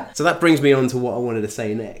pleasure. So that brings me on to what I wanted to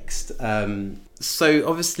say next. So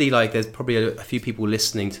obviously, there's probably a few people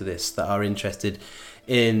listening to this that are interested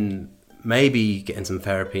in maybe getting some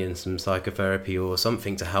therapy and some psychotherapy or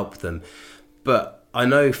something to help them. But I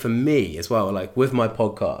know for me as well, with my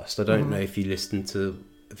podcast, I don't know if you listen to...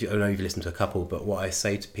 I know you've listened to a couple, but what I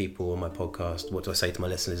say to people on my podcast, what do I say to my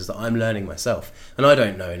listeners, is that I'm learning myself, and I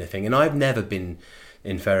don't know anything, and I've never been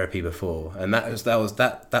in therapy before, and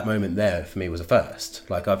that moment there for me was a first.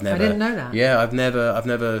 I've never... I didn't know that. Yeah, I've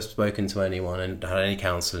never spoken to anyone and had any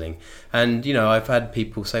counselling, and I've had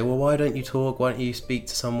people say, well, why don't you talk? Why don't you speak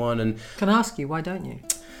to someone? And can I ask you, why don't you?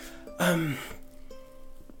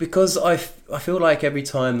 Because I feel like every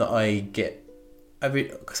time that I get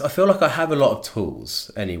because I feel like I have a lot of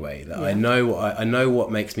tools anyway that I know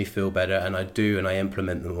what makes me feel better, and I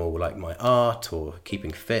implement them all, like my art or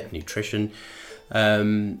keeping fit, nutrition,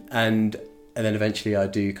 and then eventually I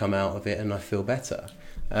do come out of it and I feel better.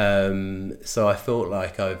 So I felt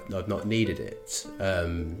like I've not needed it,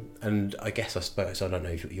 and I suppose I don't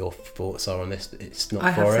know what your thoughts are on this. It's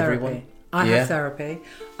not for everyone. I have therapy.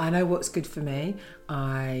 I know what's good for me.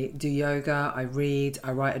 I do yoga, I read,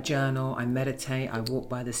 I write a journal, I meditate, I walk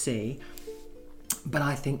by the sea. But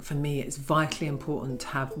I think for me it's vitally important to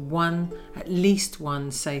have at least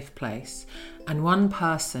one safe place and one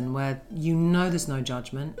person where there's no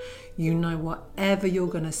judgment, whatever you're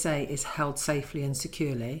going to say is held safely and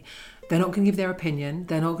securely. They're not going to give their opinion.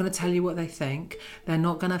 They're not going to tell you what they think. They're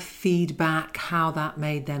not going to feed back how that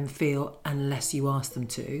made them feel unless you ask them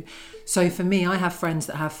to. So for me, I have friends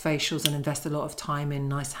that have facials and invest a lot of time in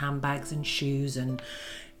nice handbags and shoes and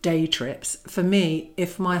day trips. For me,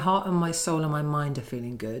 if my heart and my soul and my mind are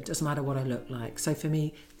feeling good, doesn't matter what I look like. So for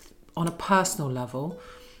me, on a personal level,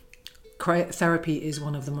 therapy is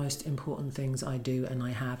one of the most important things I do and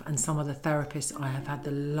I have. And some of the therapists I have had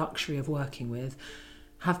the luxury of working with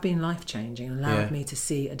have been life-changing and allowed me to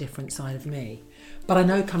see a different side of me. But I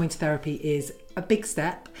know coming to therapy is a big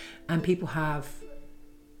step, and people have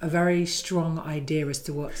a very strong idea as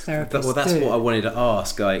to what therapists do. That's what I wanted to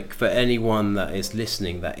ask, like, for anyone that is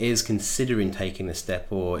listening that is considering taking the step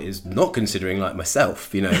or is not considering, like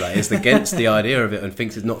myself, like is against the idea of it and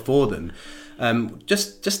thinks it's not for them,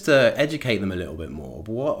 just to educate them a little bit more,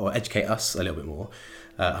 or educate us a little bit more.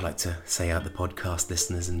 I like to say out the podcast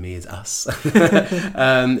listeners and me as us,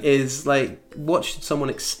 is like, what should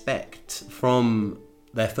someone expect from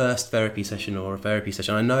their first therapy session or a therapy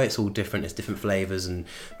session? I know it's all different, it's different flavours,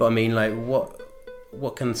 but I mean, like,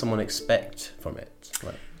 what can someone expect from it?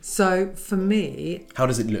 Like, so for me, how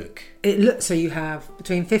does it look? So you have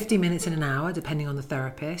between 50 minutes and an hour, depending on the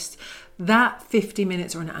therapist. That 50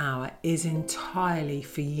 minutes or an hour is entirely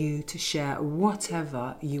for you to share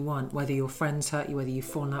whatever you want, whether your friends hurt you, whether you've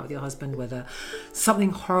fallen out with your husband, whether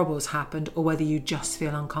something horrible has happened, or whether you just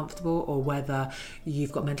feel uncomfortable, or whether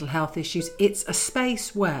you've got mental health issues. It's a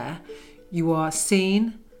space where you are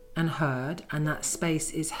seen and heard, and that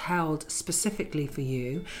space is held specifically for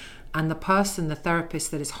you. And the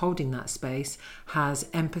therapist that is holding that space has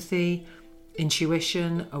empathy,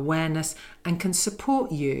 intuition, awareness, and can support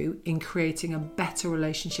you in creating a better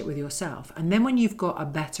relationship with yourself. And then when you've got a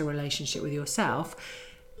better relationship with yourself,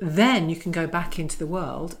 then you can go back into the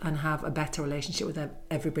world and have a better relationship with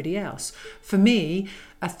everybody else. For me,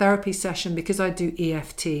 a therapy session, because I do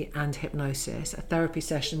EFT and hypnosis, a therapy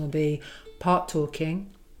session will be part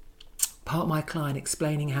talking, part my client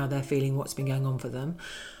explaining how they're feeling, what's been going on for them,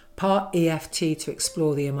 part EFT to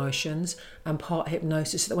explore the emotions, and part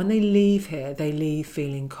hypnosis, so that when they leave here, they leave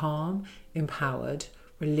feeling calm, empowered,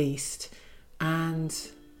 released, and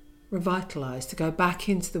revitalised, to go back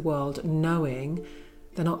into the world knowing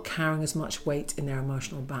they're not carrying as much weight in their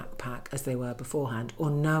emotional backpack as they were beforehand,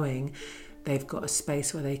 or knowing they've got a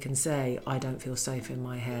space where they can say, I don't feel safe in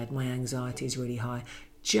my head, my anxiety is really high.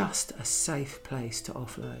 Just a safe place to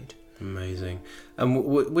offload. Amazing. And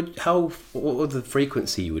what would the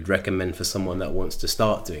frequency you would recommend for someone that wants to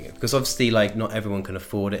start doing it? Because obviously, like, not everyone can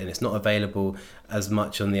afford it, and it's not available as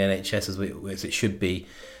much on the NHS as it should be.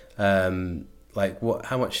 How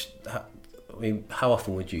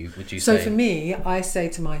often would you say? So for me, I say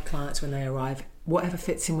to my clients when they arrive, whatever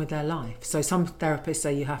fits in with their life. So some therapists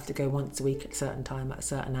say you have to go once a week at a certain time at a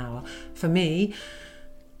certain hour. For me,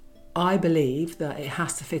 I believe that it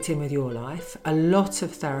has to fit in with your life. A lot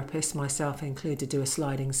of therapists, myself included, do a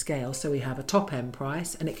sliding scale. So we have a top end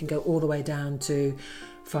price, and it can go all the way down to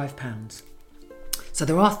 £5. So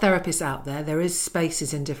there are therapists out there. There is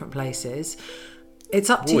spaces in different places. It's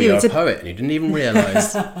up to you. You're a poet and you didn't even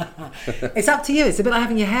realise. It's up to you. It's a bit like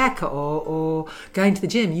having your hair cut or going to the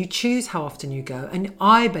gym. You choose how often you go. And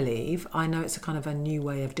I know it's a kind of a new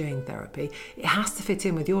way of doing therapy. It has to fit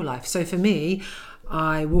in with your life. So for me,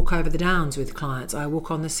 I walk over the downs with clients. I walk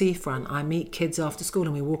on the seafront. I meet kids after school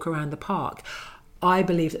and we walk around the park. I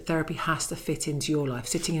believe that therapy has to fit into your life.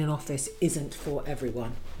 Sitting in an office isn't for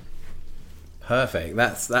everyone. Perfect.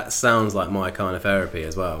 That sounds like my kind of therapy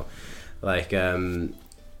as well. Like,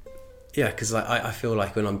 because I feel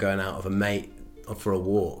like when I'm going out with a mate for a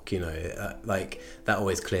walk, like, that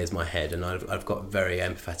always clears my head, and I've got very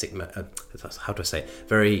empathetic, how do I say it?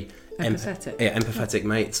 Very empathetic. Empathetic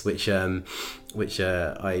mates, which I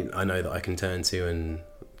know that I can turn to and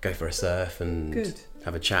go for a surf and Good.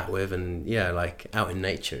 have a chat with, and like out in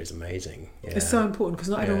nature is amazing. Yeah. It's so important because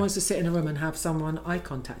not everyone Yeah. wants to sit in a room and have someone eye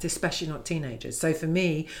contact, especially not teenagers. So for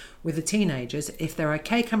me, with the teenagers, if they're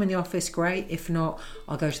okay, come in the office, great. If not,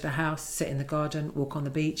 I'll go to the house, sit in the garden, walk on the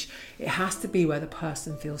beach. It has to be where the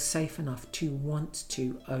person feels safe enough to want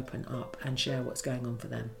to open up and share what's going on for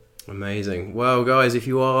them. Amazing. Well, guys, if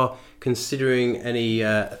you are considering any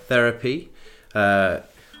therapy,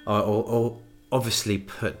 or obviously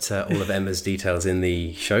put all of Emma's details in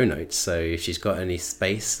the show notes. So if she's got any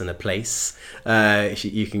space and a place,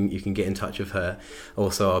 you can get in touch with her.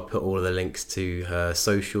 Also, I'll put all of the links to her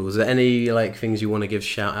socials. Any like things you want to give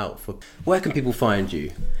shout out for? Where can people find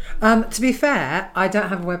you? To be fair, I don't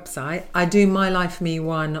have a website. I do My Life Me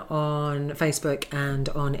One on Facebook and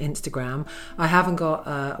on Instagram. I haven't got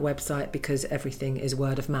a website because everything is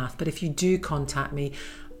word of mouth. But if you do contact me,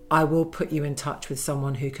 I will put you in touch with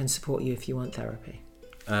someone who can support you if you want therapy.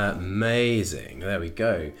 Amazing. There we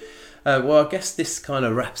go. Well, I guess this kind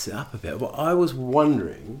of wraps it up a bit. What I was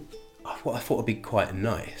wondering, what I thought would be quite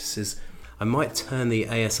nice is I might turn the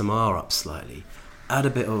ASMR up slightly, add a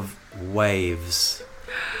bit of waves.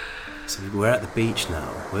 So we're at the beach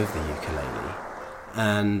now with the ukulele,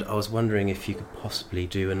 and I was wondering if you could possibly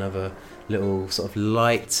do another little sort of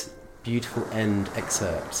light, beautiful end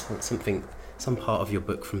excerpt, some part of your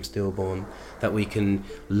book from Stillborn, that we can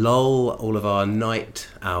lull all of our night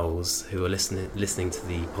owls who are listening to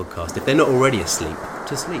the podcast, if they're not already asleep,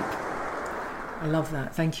 to sleep. I love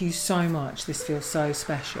that. Thank you so much. This feels so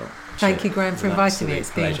special. Thank you, Graham, for An inviting me. absolute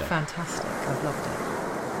It's been pleasure. fantastic. I've loved it.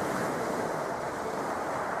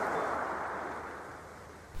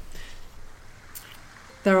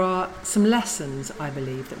 There are some lessons, I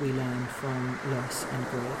believe, that we learn from loss and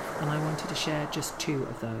grief, and I wanted to share just 2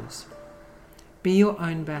 of those. Be your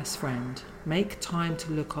own best friend. Make time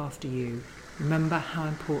to look after you. Remember how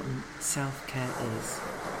important self-care is.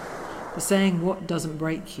 The saying, what doesn't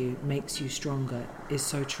break you makes you stronger, is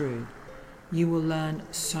so true. You will learn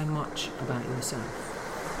so much about yourself.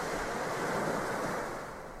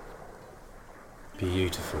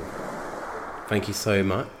 Beautiful. Thank you so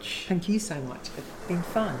much. Thank you so much. It's been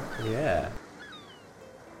fun. Yeah.